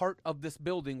part of this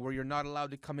building where you're not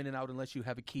allowed to come in and out unless you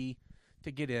have a key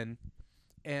to get in.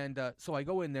 And so I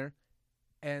go in there,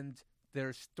 and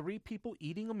there's 3 people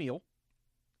eating a meal,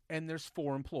 and there's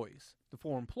 4 employees. The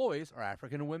 4 employees are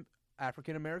African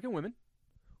American women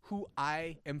who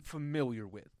I am familiar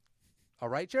with. All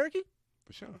right, Cherokee?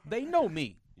 For sure. They know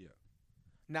me. Yeah.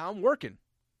 Now I'm working.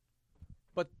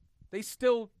 But they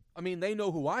still, they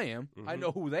know who I am. I Mhm.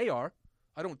 know who they are.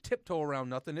 I don't tiptoe around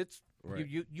nothing. It's Right.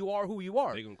 you are who you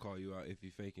are. They gonna call you out if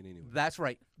you faking anyway. That's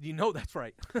right. You know that's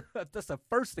right. That's the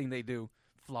first thing they do.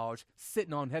 Flage,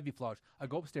 sitting on heavy flage. I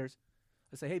go upstairs.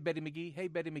 I say, hey, Betty McGee. Hey,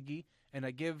 Betty McGee. And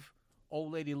I give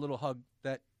old lady a little hug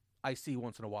that I see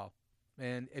once in a while.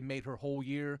 And it made her whole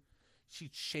year. She's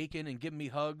shaking and giving me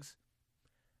hugs.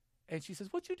 And she says,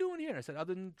 what you doing here? I said,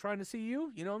 other than trying to see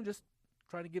you, I'm just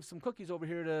trying to give some cookies over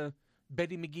here to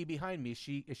Betty McGee behind me. Is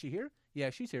she here? Yeah,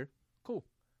 she's here. Cool.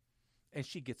 And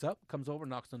she gets up, comes over,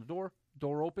 knocks on the door.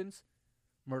 Door opens.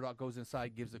 Murdoch goes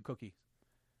inside, gives a cookie.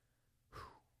 Whew.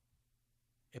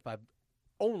 If I've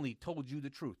only told you the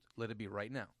truth, let it be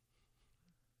right now.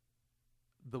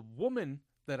 The woman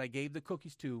that I gave the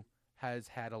cookies to has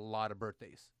had a lot of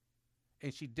birthdays.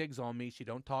 And she digs on me. She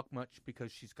don't talk much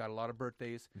because she's got a lot of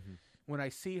birthdays. Mm-hmm. When I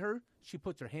see her, she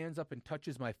puts her hands up and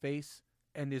touches my face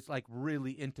and is like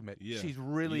really intimate. Yeah. She's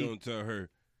really... You don't tell her,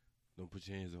 don't put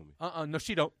your hands on me. No,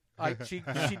 she don't. She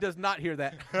does not hear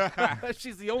that.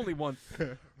 She's the only one.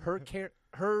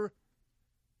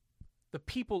 The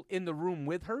people in the room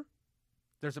with her,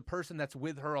 there's a person that's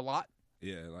with her a lot.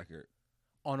 Yeah, like her.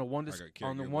 On a one to Like a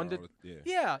on the caregiver one to or- yeah.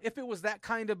 yeah. If it was that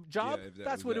kind of job, Yeah, if that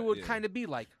that's was what it that, would yeah. kind of be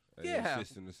like. An Yeah,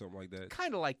 assistant or something like that.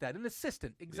 kind of like that. An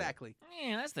assistant, exactly.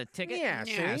 Yeah, that's the ticket. Yeah,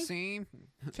 Yeah, see? see?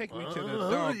 Take me to the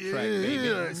dog track, baby.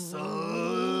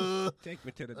 Take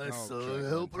me to the dog track.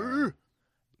 helper.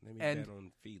 Let me And bet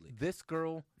on Felix. This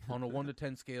girl on a 1 to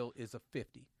 10 scale is a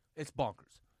 50. It's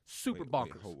bonkers, super Wait,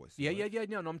 bonkers. hold on, so yeah, what? yeah.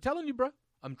 No, I'm telling you, bro.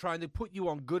 I'm trying to put you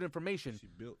on good information. She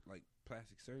built like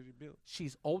plastic surgery built.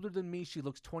 She's older than me. She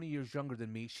looks 20 years younger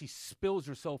than me. She spills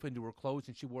herself into her clothes,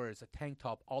 and she wears a tank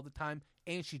top all the time,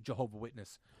 and she's Jehovah's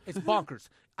Witness. It's bonkers.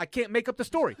 I can't make up the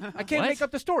story. I can't What? make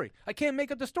up the story. I can't make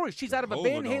up the story. She's out of a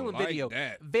Van Jehovah Halen don't like video.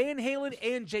 that. Van Halen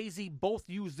and Jay-Z both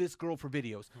use this girl for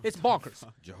videos. It's bonkers.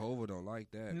 Jehovah don't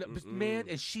like that. No, but man,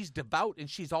 and she's devout, and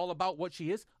she's all about what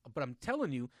she is. But I'm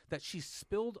telling you that she's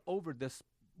spilled over this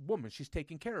woman. She's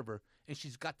taking care of her, and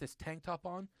she's got this tank top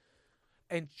on,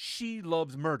 and she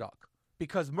loves Murdoch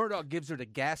because Murdoch gives her the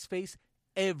gas face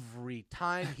every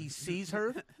time he sees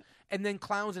her, and then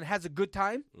clowns and has a good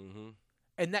time. Mm-hmm.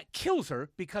 And that kills her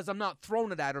because I'm not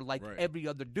throwing it at her like Right. every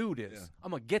other dude is. Yeah.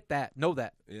 I'm going to get that, know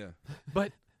that. Yeah.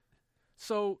 But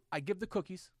so I give the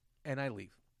cookies and I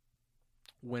leave.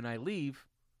 When I leave,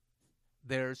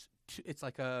 it's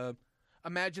like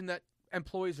imagine that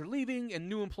employees are leaving and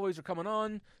new employees are coming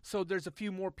on. So there's a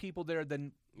few more people there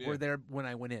than were there when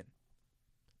I went in.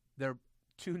 There,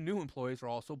 2 new employees are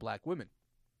also black women.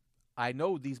 I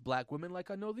know these black women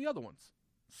like I know the other ones.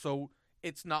 So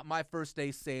it's not my first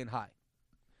day saying hi.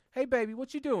 Hey, baby,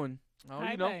 what you doing? Oh,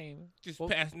 Hi, you know, babe. Just Well-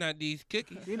 passing out these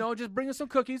cookies. you know, just bringing some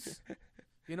cookies.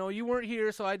 You know, you weren't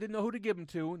here, so I didn't know who to give them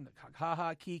to. And ha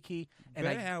ha, kiki. And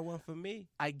Better have one for me.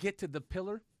 I get to the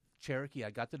pillar, Cherokee.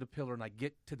 I got to the pillar, and I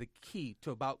get to the key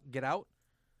to about get out.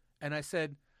 And I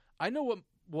said, I know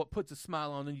what puts a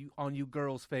smile on you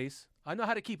girl's face. I know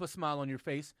how to keep a smile on your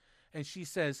face. And she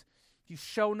says, you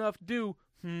sure enough do.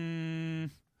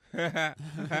 And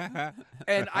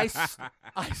I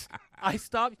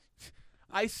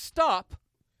stop,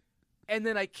 and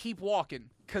then I keep walking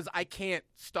because I can't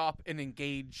stop and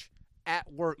engage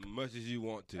at work. Much as you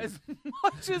want to. As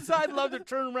much as I'd love to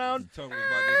turn around Tell me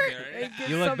about this guy. and get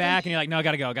You look something. back and you're like, no,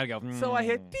 gotta go. So I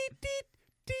hit deet, deet,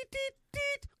 deet, deet,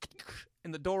 deet,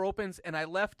 and the door opens, and I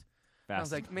left. And I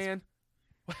was like, man,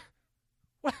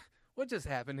 what just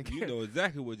happened again? You know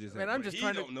exactly what just Man, happened. I'm but just he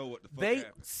trying don't to. know what the fuck They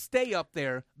happened. stay up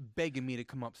there begging me to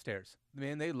come upstairs.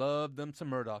 Man, they love them some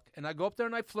Murdoch, and I go up there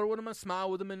and I flirt with them and smile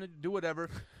with them and do whatever.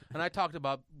 And I talked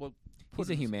about what. He's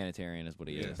a humanitarian, is what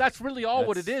he is. That's really all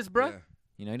what it is, bruh. Yeah.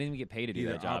 You know, he didn't even get paid to do He's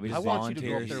that an job. He I just want you to go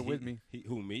up volunteers. there with me.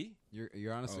 Who, me?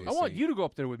 You're honestly. I want you to go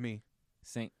up there with me.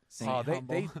 Saint Oh,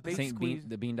 they Saint squeeze.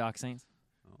 the Beandock Saints.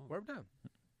 Where down?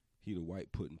 He the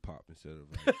white pudding pop instead of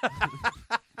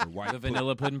the white The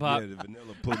vanilla pudding pop? Yeah, the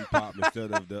vanilla pudding pop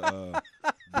instead of the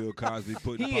Bill Cosby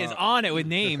pudding pop. He is on it with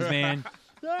names, man.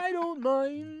 I don't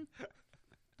mind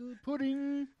the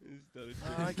pudding.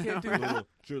 I can't do little,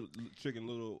 tricking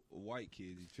little white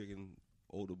kids. He's tricking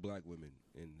older black women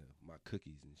in my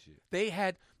cookies and shit. They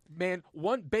had, man,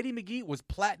 one Betty McGee was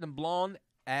platinum blonde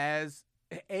as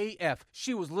AF.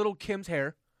 She was Little Kim's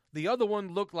hair. The other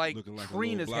one looked like Looking like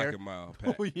Trina's a hair. little Black and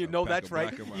Mild Oh, you know pack that's of right.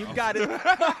 Black and You Mild. got it.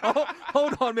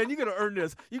 Hold on, man. You're gonna earn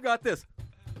this. You got this.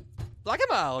 Black and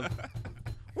Mild.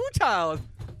 Woo child.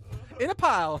 In a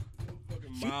pile.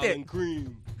 She Mild thick. and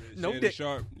cream. No Shannon dick.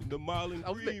 Sharp, the mild and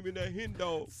Oh, cream in that hen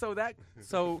dog.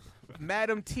 So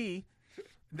Madam T,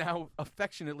 now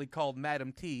affectionately called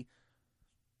Madam T,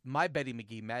 my Betty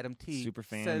McGee, Madam T, Super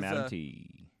fan, says, Madam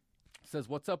T. says,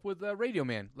 "What's up with Radio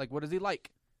Man? Like, what is he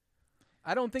like?"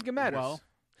 I don't think it matters. Well,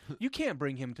 you can't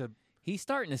bring him to. He's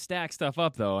starting to stack stuff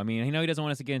up, though. I mean, I know he doesn't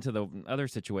want us to get into the other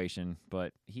situation,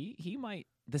 but he might.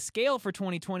 The scale for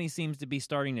 2020 seems to be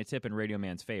starting to tip in Radio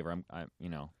Man's favor.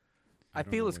 I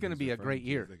feel it's going to be a great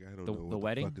year. The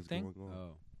wedding thing.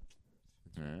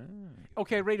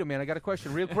 Okay, Radio Man, I got a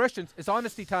question. Real questions. It's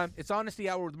honesty time. It's honesty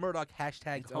hour with Murdoch.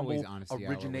 Hashtag It's humble always honesty hour with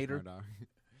originator. Murdoch.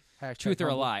 Hashtag Truth or a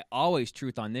humble. lie? Always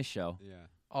truth on this show. Yeah.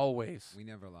 Always. We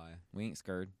never lie. We ain't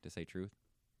scared to say truth.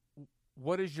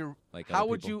 What is your Like how other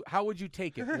would people. how would you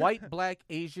take it? White, black,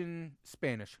 Asian,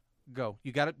 Spanish. Go.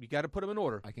 You got to put them in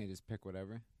order. I can't just pick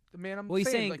whatever. Man, I'm Well, he's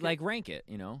saying like, like rank it.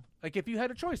 You know, like if you had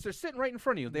a choice, they're sitting right in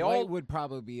front of you. They White all would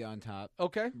probably be on top.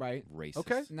 okay. Right. racist.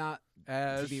 Okay. Not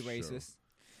As to be racist.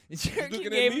 Cherokee looking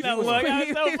at gave me him that for look. what? That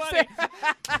was so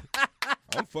funny.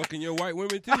 I'm fucking your white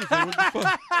women too. So what the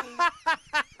fuck?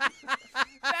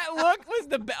 That look was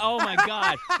the best. Oh my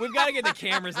god, we've got to get the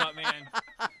cameras up, man.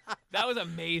 That was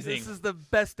amazing. This is the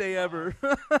best day ever.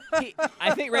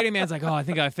 I think Radio Man's like, oh, I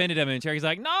think I offended him, and Cherokee's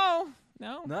like, no.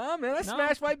 Nah, man, I No.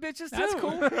 smash white bitches too. That's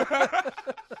cool.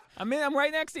 I'm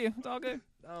right next to you. It's all good.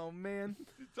 Oh man, What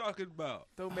you talking about?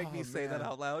 don't make me say that man.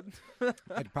 out loud.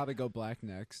 I'd probably go black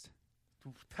next.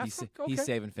 He's, okay. he's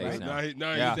saving face Right? now.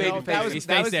 Nah, Yeah. he's Baby That was, He's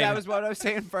that, face was, that saving. was what I was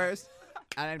saying first.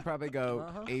 And I'd probably go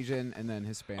Uh-huh. Asian and then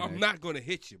Hispanic. I'm not gonna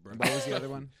hit you, bro. What was the other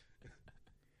one?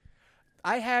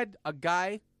 I had a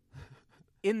guy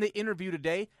in the interview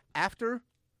today after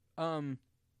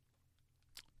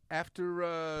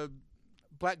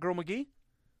Black Girl McGee.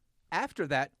 After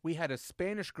that, we had a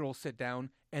Spanish girl sit down,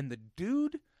 and the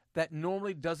dude that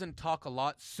normally doesn't talk a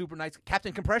lot, super nice,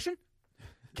 Captain Compression.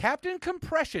 Captain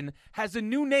Compression has a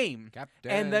new name,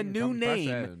 and the Captain new name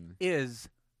Compression. is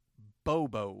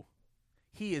Bobo.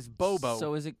 He is Bobo.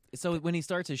 So is it? So when he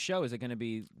starts his show, is it going to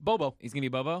be Bobo. He's going to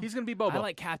be Bobo. He's gonna be Bobo. I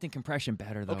like Captain Compression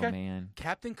better though, Okay. man.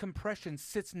 Captain Compression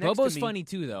sits next Bobo's to me. funny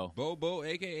too, though. Bobo,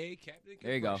 aka Captain.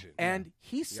 There you go. Compression. And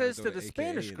he gotta says throw to the the AKA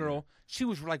Spanish in girl, she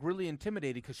was like really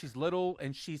intimidated because she's little,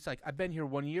 and she's like, "I've been here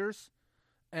 1 year,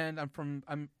 and I'm from."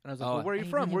 And I was like, Oh, "Well, where are you "Hey,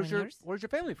 from? been here 1 year?" Where's your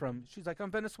family from?" She's like,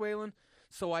 "I'm Venezuelan."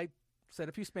 So I said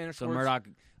a few Spanish So words. Murdoch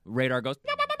radar goes.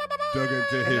 Dug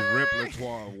into his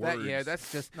repertoire of That, words. yeah,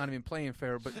 that's just not even playing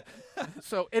fair. But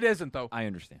so it isn't though. I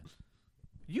understand.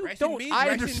 You Rice and don't. beans, I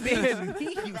rice and understand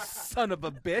me, you son of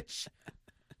a bitch.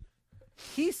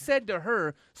 He said to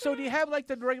her, "So do you have like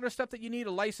the regular stuff that you need,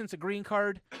 a license, a green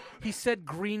card?" He said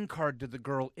green card to the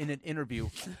girl in an interview.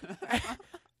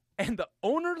 And the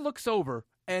owner looks over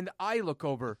and I look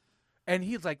over and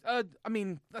he's like, I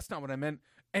mean, that's not what I meant.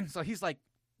 And so he's like,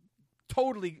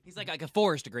 totally. He's like a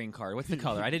forest green card. What's the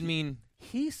color? I didn't mean.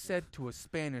 He said to a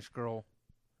Spanish girl,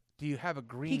 "Do you have a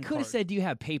green He could card?" have said, "Do you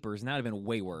have papers?" And that would have been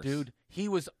way worse. Dude, he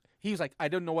was like, "I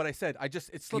don't know what I said.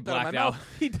 It slipped out of my blacked out. mouth."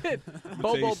 He did. I'ma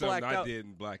tell you Bobo something blacked I out. did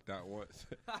and blacked out once.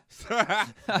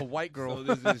 A white girl.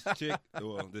 So this chick,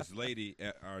 well, this lady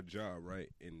at our job, right?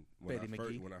 And when Betty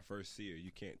McGee. I first see her,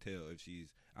 you can't tell if she's.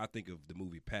 I think of the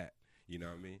movie Pat. You know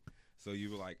what I mean? So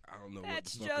you were like, I don't know.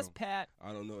 That's what the fuck just Pat.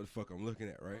 I don't know what the fuck I'm looking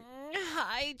at, right?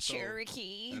 Hi, So-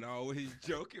 Cherokee. And I always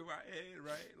joke in my head,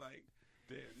 right? Like,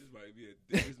 damn,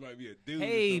 this might be a dude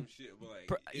Hey, or some shit. But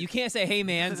like, You can't say, "Hey,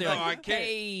 man." So No, like, I can't.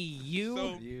 Hey, you.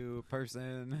 So- You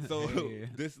person. So Hey.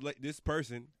 this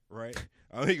person, right?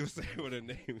 I ain't gonna say what her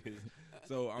name is.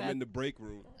 So I'm in the break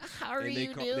room. How are and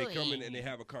you doing? They come in and they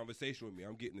have a conversation with me.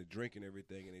 I'm getting a drink and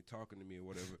everything, and they talking to me or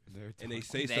whatever. And they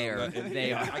say There. something. And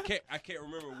They are. I can't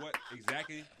remember what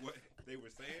they were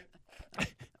saying.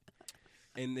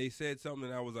 And they said something,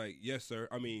 and I was like, "Yes, sir."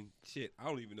 I mean, shit, I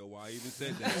don't even know why I even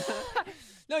said that.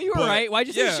 No, you were But, right. Why'd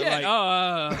you say yeah, shit?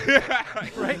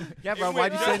 like- Right? Yeah, It bro. went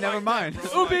Why'd you just say like never that, mind? bro.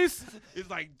 Like, Oopies. it's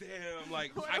like, damn,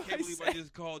 like What I did I can't believe say? I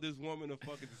just called this woman a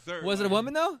fucking sir. Was it a Like,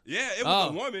 woman though? Yeah, it was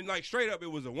Oh. a woman. Like straight up, it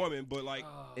was a woman. But like,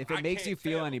 If it I makes can't you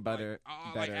feel tell, any like, better,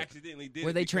 I better. accidentally did.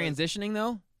 Were it they because- transitioning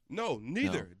though? No,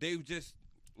 neither. They just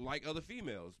like other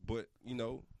females, but you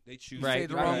know they choose Right, Say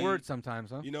the to wrong be- word sometimes,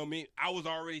 huh? You know what I mean? I was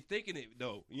already thinking it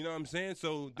though. You know what I'm saying?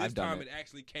 So this I've done time it. it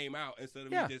actually came out instead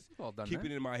of Yeah, me just we've all done keeping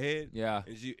that. it in my head. Yeah.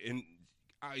 And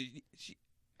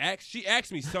she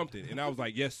asked me something, and I was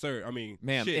like, "Yes, sir." I mean,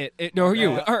 Ma'am, shit. or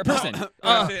you, Uh, or a person.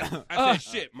 I said,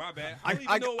 "Shit, my bad." I don't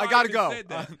even know why gotta even go. Said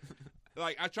that.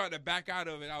 Like I tried to back out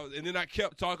of it, and then I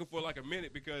kept talking for like a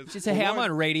minute because She said, "Hey, I'm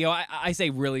on radio. I say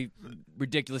really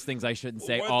ridiculous things I shouldn't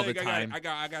say one all the thing, time." I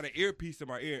got an earpiece in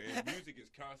my ear, and music is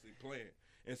constantly playing,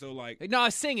 and so like No, I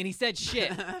was singing. He said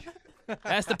shit.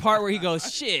 That's the part where he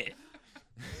goes shit.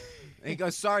 And he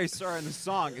goes, "Sorry, sir," in the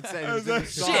song. It says in the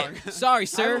song. Shit. Sorry,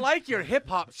 sir. I like your hip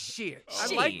hop shit. I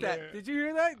like Shit. that. Did you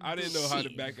hear that? I didn't know how to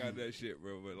Shit. back out of that shit,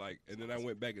 bro. But like, and then I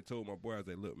went back and told my boy, I was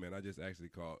like, "Look, man, I just actually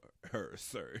called her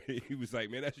sir." He was like,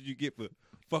 "Man, that's what you get for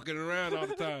fucking around all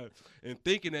the time and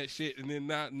thinking that shit, and then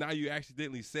now you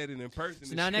accidentally said it in person." So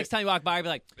and now shit. next time you walk by, I'll be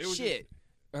like, It was shit.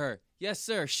 Or, yes,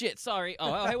 sir. Shit. Sorry.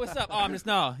 Oh, hey, what's up? Oh,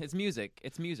 no. It's music.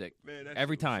 It's music. Man, that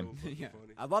Every shit was time. so fucking Yeah.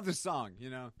 funny. I love this song.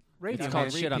 You know. Radio It's man.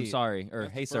 called shit. I'm repeat. sorry. Or,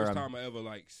 That's hey, the sir. first I'm. time I ever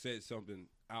like said something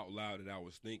out loud that I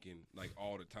was thinking like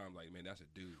all the time. Like, man, that's a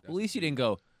dude. That's Well, at least a you dude. didn't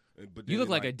go, But You then look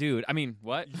like a like, dude. I mean,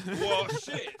 what? well,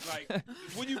 shit. Like,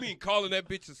 what do you mean calling that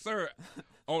bitch a sir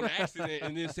on accident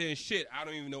and then saying shit? I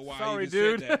don't even know why. Sorry, I even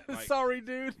dude. Said that. Like, Sorry,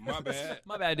 dude. My bad.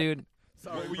 My bad, dude.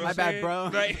 What were you My bad, saying? bro.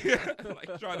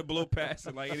 Like trying to blow past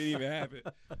it like it didn't even happen.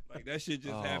 Like that shit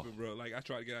just happened, bro. Like I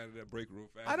tried to get out of that break room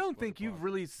fast. I don't think you've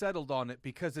really settled on it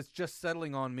because it's just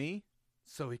settling on me,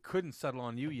 so he couldn't settle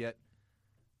on you yet.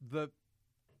 The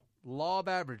law of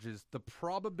averages, the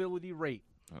probability rate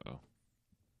Uh-oh.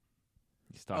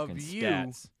 He's talking of you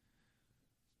stats.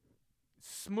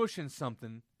 smushing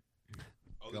something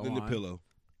other than the pillow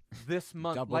this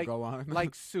month, Double like go on.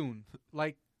 like soon,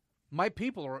 like my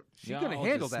people are. She's Yeah, gonna I'll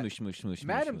handle just that. smoosh,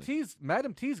 Madam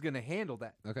smoosh. T's gonna handle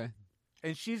that. Okay.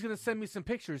 And she's going to send me some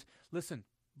pictures. Listen,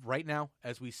 right now,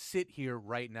 as we sit here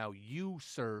right now, you,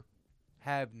 sir,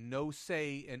 have no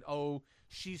say in, oh,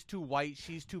 she's too white,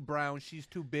 she's too brown, she's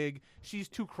too big, she's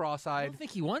too I cross-eyed. don't think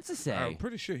he wants to say. I'm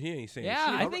pretty sure he ain't saying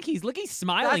yeah, shit. I think he's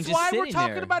smiling. That's just why we're sitting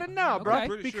talking there. about it now, bro. Okay.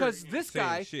 Pretty Because sure he this ain't saying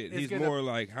guy shit. is He's gonna, more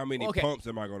like, how many Okay. pumps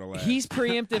am I gonna last? He's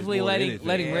preemptively More than letting anything.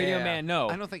 Radio Yeah. Man know.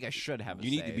 I don't think I should have a You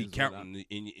need say, to be is what counting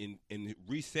and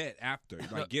reset after.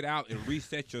 Like get out and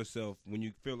reset yourself when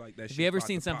you feel like that. Have you ever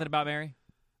seen something about Mary?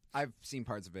 I've seen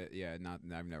parts of it. Yeah,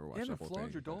 I've never watched You the haven't whole flogged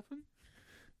thing. your dolphin?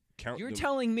 Count You're them.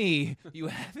 telling me you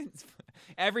haven't.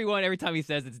 Every time he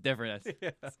says it's different.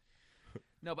 That's,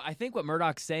 No, but I think what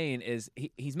Murdoch's saying is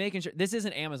he's making sure this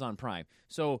isn't Amazon Prime.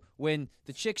 So when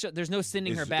the chick, there's no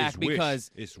sending her back It's Wish.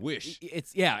 because It's Wish.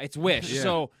 it's Wish. Yeah.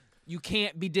 So you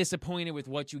can't be disappointed with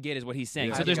what you get, is what he's saying.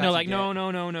 Yeah. So I've there's got no you, like Dan. no,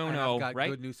 And I've got right?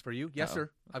 good news for you. Yes, Uh-oh.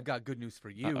 sir. I've got good news for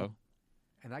you. Uh-oh.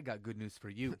 And I got good news for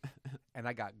you. And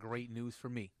I got great news for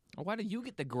me. Well, why do you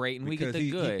get the great and Because we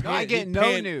get the good? I get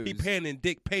no news. He paying in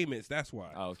dick payments. That's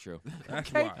why. Oh, true. That's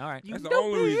Okay. why. All right. You That's the know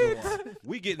only reason it. why.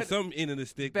 We getting some end of the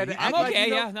stick. Better He- act I'm like okay, you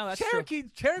know. yeah, no, that's true.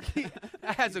 Cherokee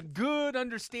has a good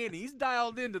understanding. He's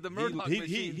dialed into the Murdoch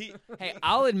machine. he Hey,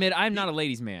 I'll admit I'm not a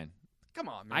ladies' man. Come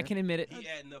on, man. I can admit it. he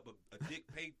adding up a dick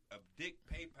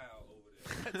PayPal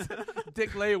over there.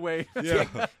 Dick layaway.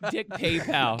 Yeah. Dick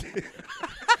PayPal.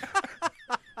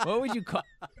 What would you call?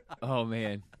 Oh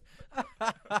man,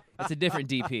 it's a different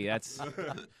DP. That's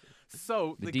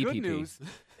So The the good DPP. news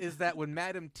is that when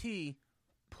Madam T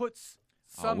puts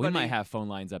oh, somebody, we might have phone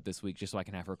lines up this week just so I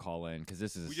can have her call in because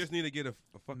this is. We just need to get a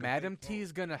fucking. Madam fake T phone.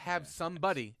 is gonna have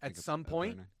somebody at Like a- some a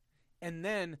point, burner. and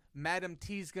then Madam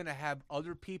T's gonna have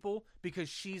other people because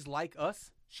she's like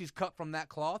us. She's cut from that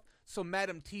cloth. So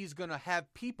Madam T's gonna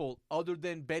have people other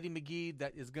than Betty McGee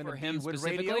that is gonna For be him with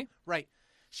radio. specifically? Right.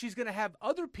 She's gonna have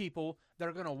other people that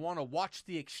are gonna want to watch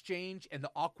the exchange and the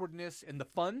awkwardness and the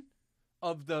fun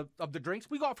of the drinks.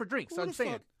 We go out for drinks. Who I'm the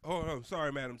saying. fuck- Oh, I'm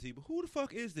sorry, Madam T, but who the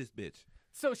fuck is this bitch?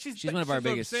 So she's She's one of our That's what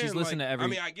I'm biggest. saying, She's listened like, to every. I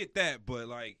mean, I get that, but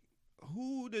like,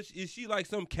 is she like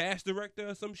some cast director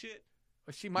or some shit?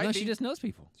 She might no, be. she just knows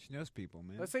people. She knows people,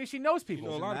 man. Let's say she knows You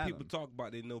people. know, a lot of Madam. people talk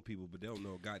about they know people, but they don't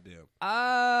know goddamn.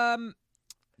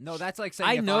 No, that's like saying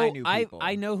I if know. I knew people.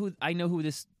 I know who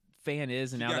this fan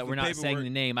is, and She now got that the we're not saying paperwork. the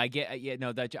name, I get. Yeah,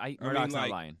 no, that Murdoch's not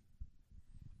like- lying.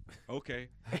 Okay.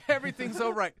 Everything's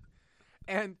all right.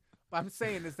 And what I'm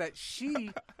saying is that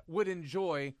she would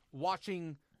enjoy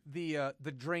watching the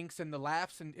drinks and the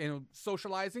laughs and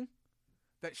socializing.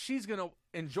 That she's gonna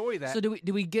enjoy that. So do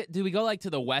we go like to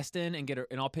the Westin and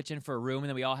and all pitch in for a room, and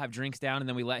then we all have drinks down, and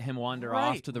then we let him wander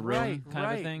off to the room, kind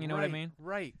of a thing. You know what I mean?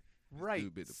 Right.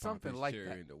 Something like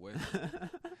that.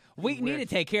 We need to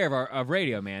take care of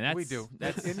radio, man. That's, We do.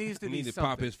 That's It needs to He be need to something.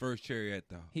 pop his first cherry at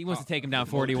the. he wants to take him down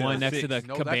 41 next to the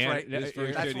No, that's cabana. right. His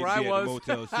first That's cherry where I need to be at the was.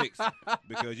 Motel 6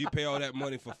 because you pay all that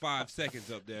money for 5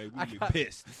 seconds up there, we'd be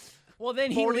pissed. Well,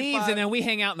 then he 45 leaves, and then we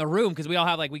hang out in the room because we all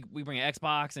have we bring an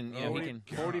Xbox, and you know, he can.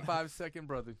 45-second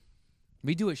brother.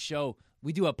 We do a show.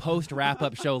 We do a post wrap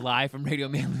up show live from Radio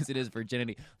Man Loses His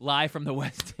Virginity, live from the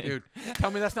West End. Dude,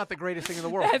 tell me that's not the greatest thing in the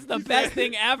world. That's the best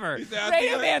thing ever. He said, I Radio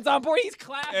think- Man's on board. He's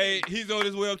clapping. Hey, he's on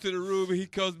his way up to the room, and he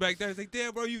comes back down. He's like,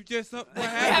 "Damn, bro, you just up? What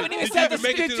haven't happened? even Did said you even the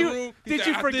make it did to you- the room?" He did said,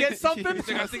 you "I forget think-" something? He's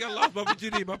like, "I think I lost my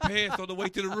virginity in my pants on the way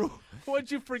to the room."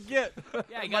 What'd you forget? Yeah,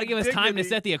 you My gotta give us time to dignity.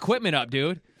 set the equipment up,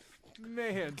 dude.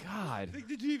 Man. God. Like,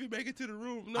 did you even make it to the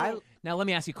room? No. Now let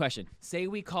me ask you a question. Say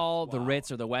we call the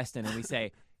Ritz or the Westin, and we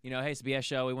say, you know, hey, it's a BS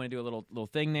show. We want to do a little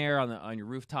thing there on your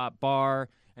rooftop bar,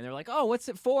 and they're like, oh, what's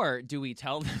it for? Do we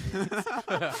tell them?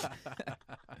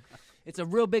 It's a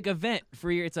real big event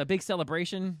for your. It's a big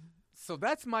celebration. So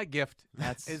that's my gift.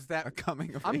 That's is that A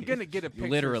coming of I'm age. gonna get a picture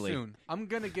Literally. soon. I'm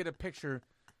gonna get a picture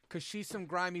because she's some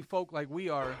grimy folk like we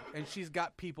are, and she's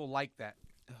got people like that.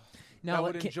 Now,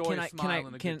 would enjoy a smile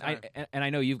and a good time. and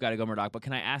I know you've got to go, Murdoch, but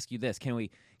can I ask you this? Can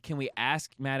we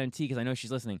ask Madam T, because I know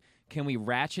she's listening, can we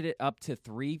ratchet it up to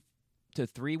 3 to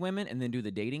 3 women and then do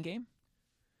the dating game?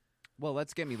 Well,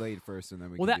 let's get me laid first, and then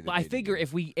we. Well, can that do the I dating figure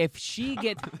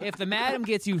game. if the madam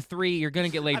gets you 3, you're gonna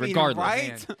get laid I mean, regardless.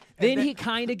 right? Then he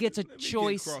kind of gets a Let me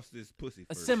choice, get across this pussy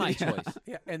a first. semi-choice.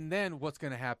 Yeah, and then what's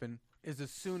going to happen is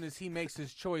as soon as he makes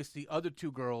his choice, the other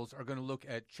 2 girls are going to look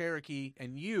at Cherokee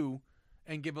and you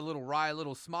and give a little wry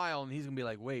little smile, and he's going to be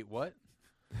like, wait, what?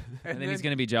 And then he's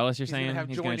gonna be jealous. You're he's saying gonna have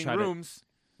he's gonna joining try rooms.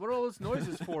 What are all those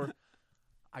noises for?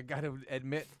 I got to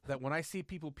admit that when I see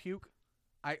people puke,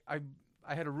 I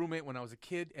had a roommate when I was a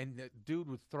kid, and the dude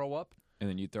would throw up. and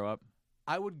then you throw up.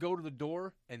 I would go to the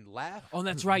door and laugh. Oh,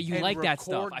 that's right. You and like that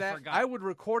stuff. record I forgot. I would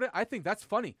record it. I think that's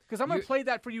funny because I'm going to play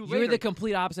that for you You're later. the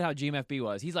complete opposite of how GMFB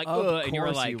was. He's like, Of ugh, and you're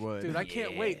course like, you would. Dude, I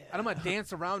can't wait. And I'm going to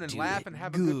dance around and Do laugh it and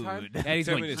have a good time. and he's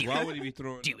Tell going, me this. Why would he be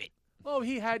throwing? do it. Oh,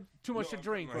 he had too much to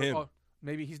drink. him. Or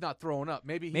maybe he's not throwing up.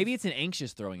 Maybe It's an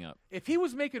anxious throwing up. if he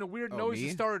was making a weird Oh, noise and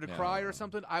me? started to Yeah. cry or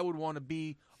something, I would want to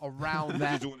be around I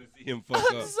that. just want to see him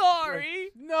fuck up. Sorry.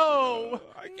 No.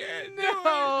 I can't.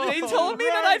 No. They told me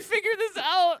that I'd figure this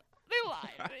out. They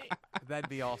lied to me. That'd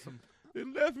be awesome. They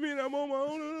left me and I'm on my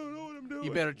own. I don't know what I'm doing.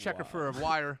 You better check her for a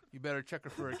wire. You better check her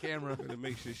for a camera. Better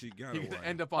make sure she got You're it. gonna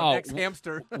end up on Oh, X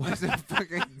Hamster. Was it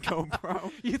fucking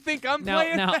GoPro? You think I'm Now,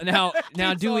 playing? now,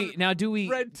 It's do on we?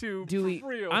 RedTube Do we? for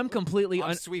real. I'm completely.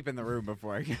 I'm sweeping the room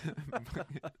before I get.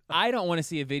 I don't want to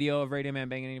see a video of Radio Man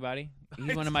banging anybody.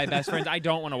 He's one of my best friends. I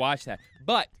don't want to watch that.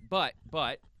 But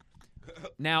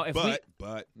now if we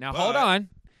now hold on,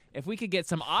 if we could get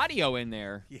some audio in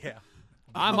there, Yeah.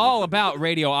 I'm all about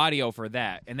radio audio for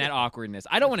that and that awkwardness.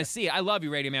 I don't want to see it. I love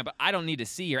you, Radio Man, but I don't need to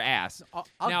see your ass. I'll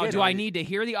Now, get do it. I need to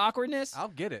hear the awkwardness? I'll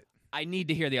get it. I need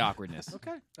to hear the awkwardness.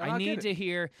 Okay. I need to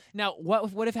hear. Now,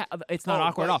 what if it's not Oh,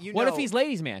 awkward at but all? you What if know- he's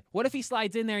ladies' man? What if he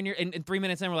slides in there and you're in 3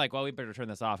 minutes in? We're like, well, we better turn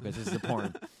this off because this is a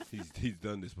porn. He's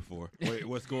done this before. Wait,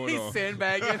 what's going He's on?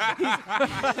 sandbagging.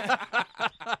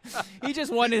 He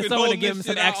just wanted been someone to holding give him this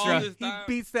some shit out all extra. this He time.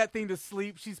 beats that thing to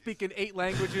sleep. She's speaking 8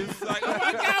 languages. Like, oh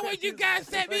my God, what you guys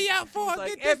set me up for? He's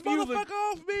like, Get this F you,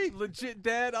 motherfucker off me. Legit,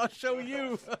 Dad. I'll show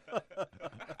you.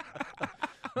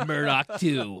 Murdoch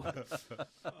 2.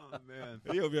 Oh man.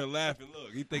 He over here laughing.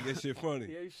 Look, he think that shit funny.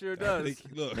 Yeah, he sure I does.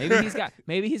 think- look.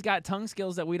 Maybe he's got tongue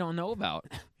skills that we don't know about.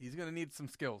 He's gonna need some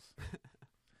skills.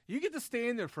 You get to stay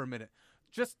in there for a minute.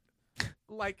 Just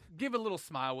like give a little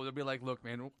smile with it. Be like, look,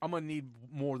 man, I'm gonna need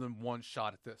more than one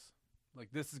shot at this. Like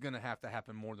this is gonna have to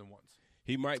happen more than once.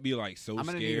 He might be like so I'm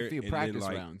gonna scared. need a few and practice then,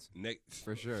 like, rounds next,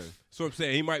 for sure. So I'm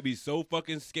saying he might be so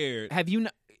fucking scared. Have you?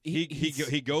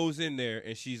 He goes in there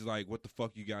and she's like, "What the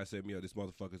fuck you guys set me up? This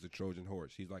motherfucker's a Trojan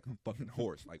horse." He's like a fucking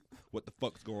horse. Like, what the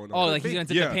fuck's going on? Oh, like he's gonna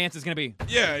think the pants is gonna be.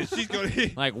 Yeah, and she's gonna.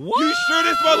 Like what? You sure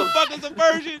this motherfucker's a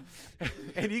virgin?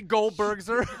 And he Goldbergs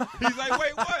her. He's like,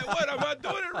 wait, what? What am I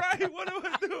doing it right? What am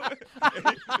I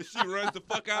doing? And she runs the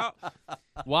fuck out.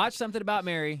 Watch Something About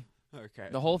Mary. Okay.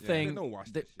 The whole Yeah. thing. Don't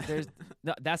watch th- there's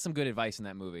that's some good advice in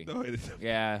that movie. No, it isn't.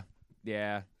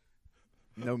 Yeah.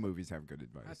 No movies have good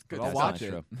advice. That's good. But I'll That's watch not it.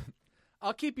 true.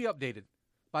 I'll keep you updated.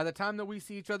 By the time that we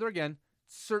see each other again,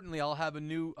 certainly I'll have a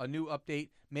new update.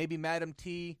 Maybe Madam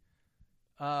T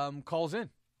calls in.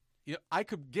 You know, I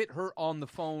could get her on the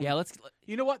phone. Yeah, let's.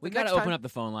 You know what? We The got to next open time- up the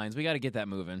phone lines. We got to get that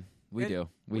moving. We and do.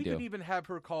 We do. could even have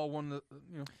her call one of the.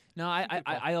 You know, No,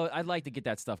 I'd like to get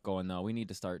that stuff going though. We need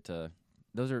to start to.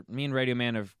 Those are me and Radio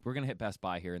Man. We're gonna hit Best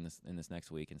Buy here in this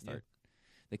next week and start.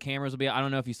 The cameras will be. I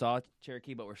don't know if you saw it,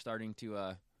 Cherokee, but we're starting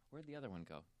to. Where'd the other one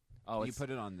go? Oh, You it's put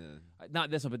it on the.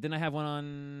 not this one, but didn't I have one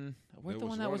on? Where's There the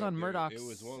one that was up on there. Murdoch's? It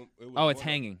was one. It was Oh, it's one up-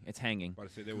 hanging. It's hanging. I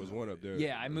said there was one up there.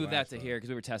 Yeah, I the moved that last to time. here because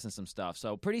we were testing some stuff.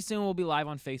 So pretty soon we'll be live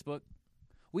on Facebook.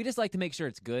 We just like to make sure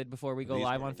it's good before we go These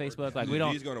live gonna on work. Facebook. Like we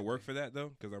don't. He's gonna work for that though,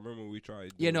 because I remember when we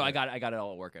tried. Yeah, doing no, I that, got it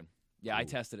all working. Yeah, I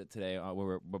Cool. tested it today.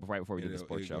 Right before we did the it'll-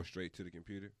 sports it'll show. Go straight to the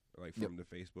computer, like Yep. from the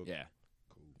Facebook. Yeah.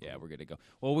 Cool. Yeah, we're good to go.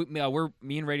 Well,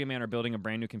 me and Radio Man are building a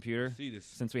brand new computer See this?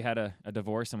 since we had a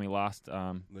divorce and we lost.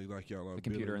 Look like y'all are the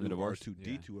computer and the divorce.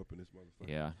 R2D2 up in this motherfucker.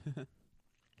 Yeah.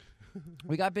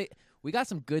 We got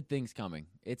some good things coming.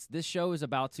 This show is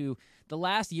about to. The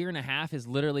last year and a half has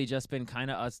literally just been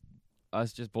kind of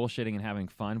us just bullshitting and having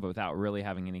fun, but without really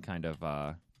having any kind of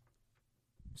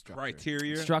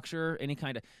Criteria. structure, any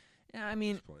kind of. Yeah, I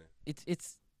mean, Just playing.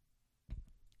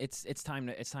 it's time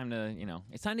to it's time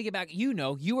to get back.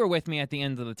 You were with me at the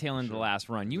end of the tail end of the Sure. last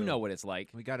run. You Yeah. know what it's like.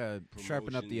 We gotta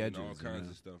sharpen up the Promotion and edges. all kinds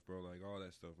of stuff, bro. Like all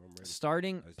that stuff. I'm ready.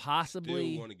 Starting I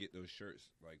possibly. Still want to get those shirts.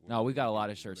 Like No, we got a lot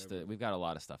of whatever- shirts to. We've got a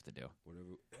lot of stuff to do. Whatever.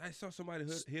 I saw somebody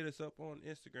hit us up on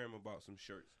Instagram about some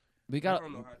shirts. We I got.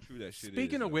 don't know how true that shit is.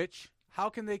 Speaking of though. which, how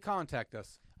can they contact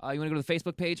us? You want to go to the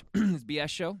Facebook page? It's BS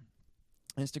Show.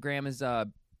 Instagram is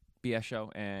BS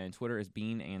Show, and Twitter is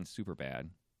Bean and Superbad.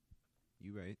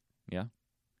 You right. Yeah.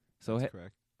 So That's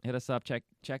correct. hit us up. Check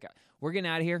out. We're getting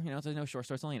out of here. There's no short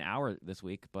story. It's only an hour this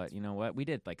week, but you know what? We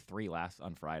did like 3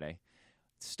 on Friday.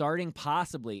 Starting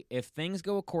possibly, if things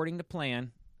go according to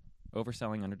plan,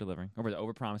 overselling, under-delivering, or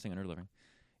over-promising, under-delivering.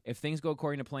 If things go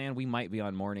according to plan, we might be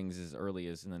on mornings as early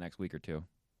as in the next week or 2.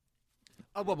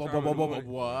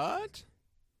 What?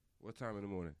 What time in the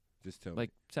morning? Just tell me.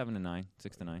 Like 7 to 9,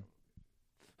 6 to 9.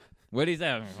 What is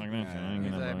that? He's like,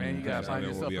 man, you gotta find I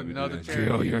won't yourself be able to do another that. chair.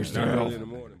 Drill your Not style. early in the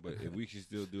morning, but if we should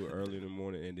still do it early in the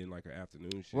morning and then like an afternoon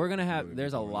shit. We're gonna you know, have. it'd be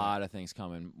There's a going on. lot of things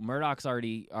coming. Murdoch's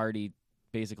already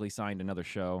basically signed another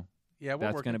show. Yeah, we're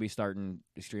That's working. going to be starting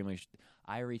extremely.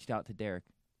 I reached out to Derek.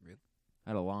 Really?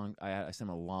 I sent him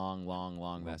a long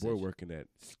My message. boy working at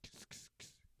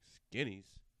Skinny's.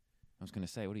 I was going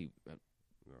to say, what do you?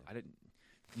 I didn't.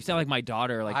 You sound like my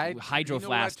daughter, like Hydro you know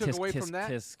what I Flask, took tisk away tisk from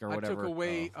that? tisk or I whatever. took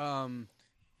away. What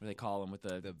do they call them with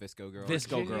the Visco girl? Visco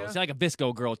girl. Virginia? It's like a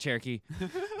Visco girl, Cherokee. I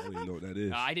don't even know what that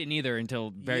is. I didn't either until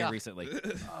very Yuck. recently.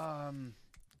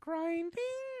 Grinding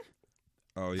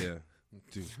Oh yeah.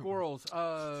 Dude. squirrels.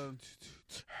 Dun,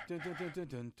 dun, dun, dun,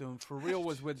 dun, dun. For real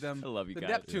was with them. I love you the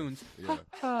guys. Neptunes.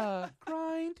 Yeah.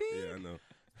 Grinding. Yeah, I know.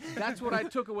 That's what I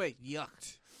took away. Yuck.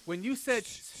 When you said,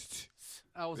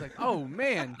 I was like, oh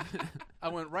man. I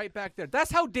went right back there.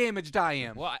 That's how damaged I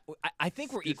am. Well, I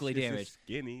think we're equally damaged.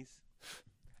 Skinnies.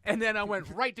 And then I went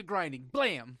right to grinding.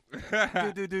 Blam. Dun,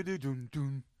 dun, dun, dun, dun,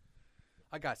 dun.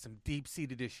 I got some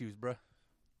deep-seated issues, bruh.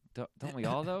 Don't we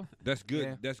all though? That's good.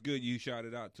 Yeah. That's good. You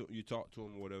shouted out to you talked to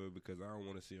him or whatever because I don't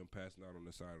want to see him passing out on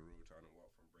the side of the road trying to walk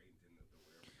from Bradenton to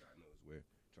wherever God knows where,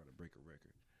 trying to break a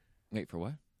record. Wait for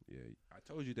what? Yeah, I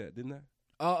told you that, didn't I?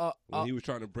 Oh, He was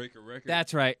trying to break a record.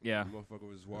 that's right. Yeah. The motherfucker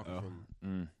was walking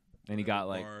from And he got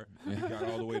like. bar, he got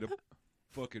all the way to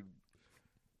fucking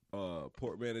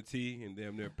Port Manatee and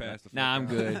damn near passed the fuck Nah, I'm out.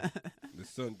 good. The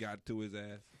sun got to his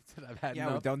ass. I've had Yeah,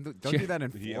 enough. don't do that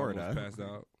in He Florida. almost passed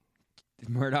out.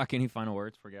 Murdoch, any final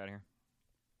words before we get out of here?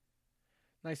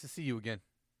 Nice to see you again.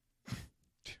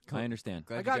 I understand.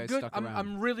 Glad I you got guys good. stuck I'm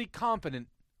around. really confident.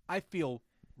 I feel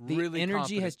The really energy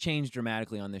confident. has changed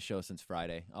dramatically on this show since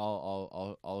Friday.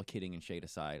 All kidding and shade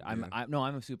aside.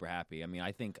 I'm super happy. I mean,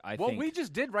 I think. What we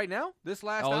just did right now, this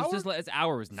last Oh, hour, this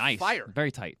hour was nice. Fire.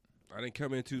 Very tight. I didn't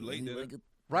come in too late, did I?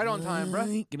 right on time,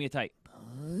 bruh. Give me a tight.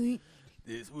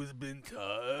 This was been tight.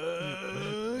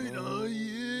 Oh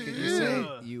yeah. Could you say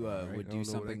you I would don't do know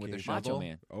something where with that a came Macho shovel?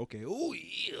 Man. Okay. Oh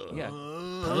yeah. Yeah.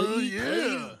 Oh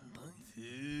yeah.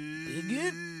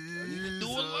 Do a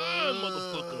line,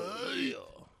 motherfucker. Yeah.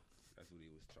 That's what he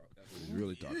was talking. That's what he was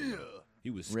really talking about. He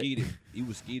was skeeted. He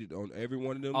was skeeted on every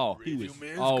one of them. Oh. he was.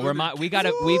 We got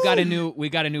a new bit. We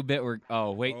got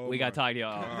to talk to you.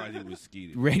 God, he was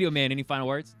skeeted. Radio Man, any final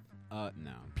words? No.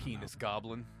 Penis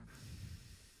goblin.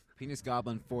 Penis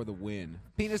Goblin for the win.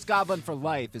 Penis Goblin for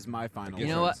life is my final You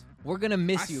know what? words. We're gonna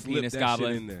miss I you, slipped Penis that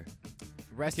Goblin. Shit in there.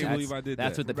 Rest Can't in believe I did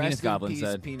That's that. what the Rest Penis in Goblin peace,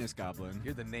 said. Penis Goblin.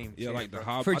 You're the name. Yeah, like the chamber.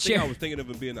 hob. For I think I Cher- was thinking of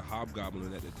him being the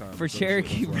hobgoblin at the time. For So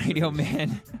Cherokee that's why I said Radio it.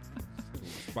 Man,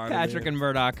 Spider-Man. Patrick and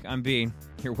Murdoch, I'm Bean.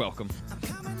 You're welcome.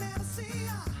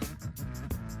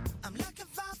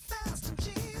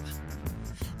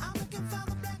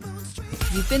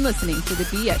 You've been listening to The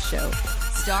BS Show,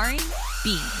 starring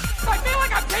Bean. I feel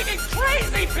like I'm taking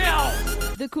crazy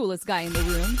pills! The coolest guy in the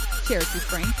room, Cherokee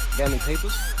Frank. Got any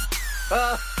papers?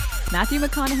 Matthew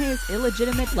McConaughey's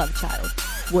illegitimate love child,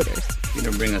 Wooders. You're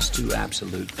gonna bring us 2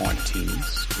 absolute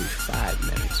martinis every 5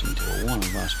 minutes until one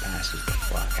of us passes the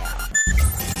fuck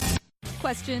out.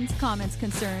 Questions, comments,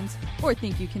 concerns, or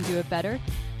think you can do it better?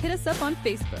 Hit us up on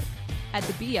Facebook at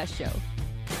The BS Show.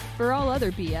 For all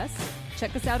other BS,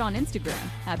 check us out on Instagram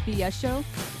at BS Show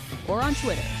or on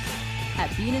Twitter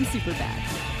at Bean and Superbad.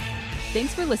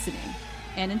 Thanks for listening,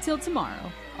 and until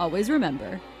tomorrow, always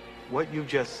remember, What you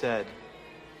just said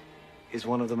is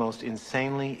one of the most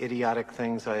insanely idiotic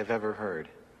things I have ever heard.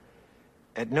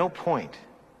 At no point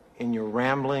in your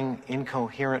rambling,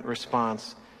 incoherent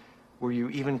response were you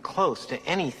even close to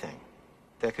anything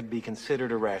that could be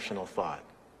considered a rational thought.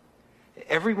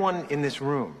 Everyone in this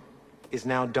room is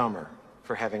now dumber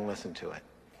for having listened to it.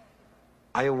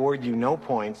 I award you no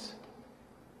points,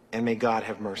 and may God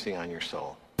have mercy on your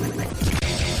soul.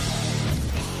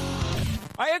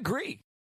 I agree.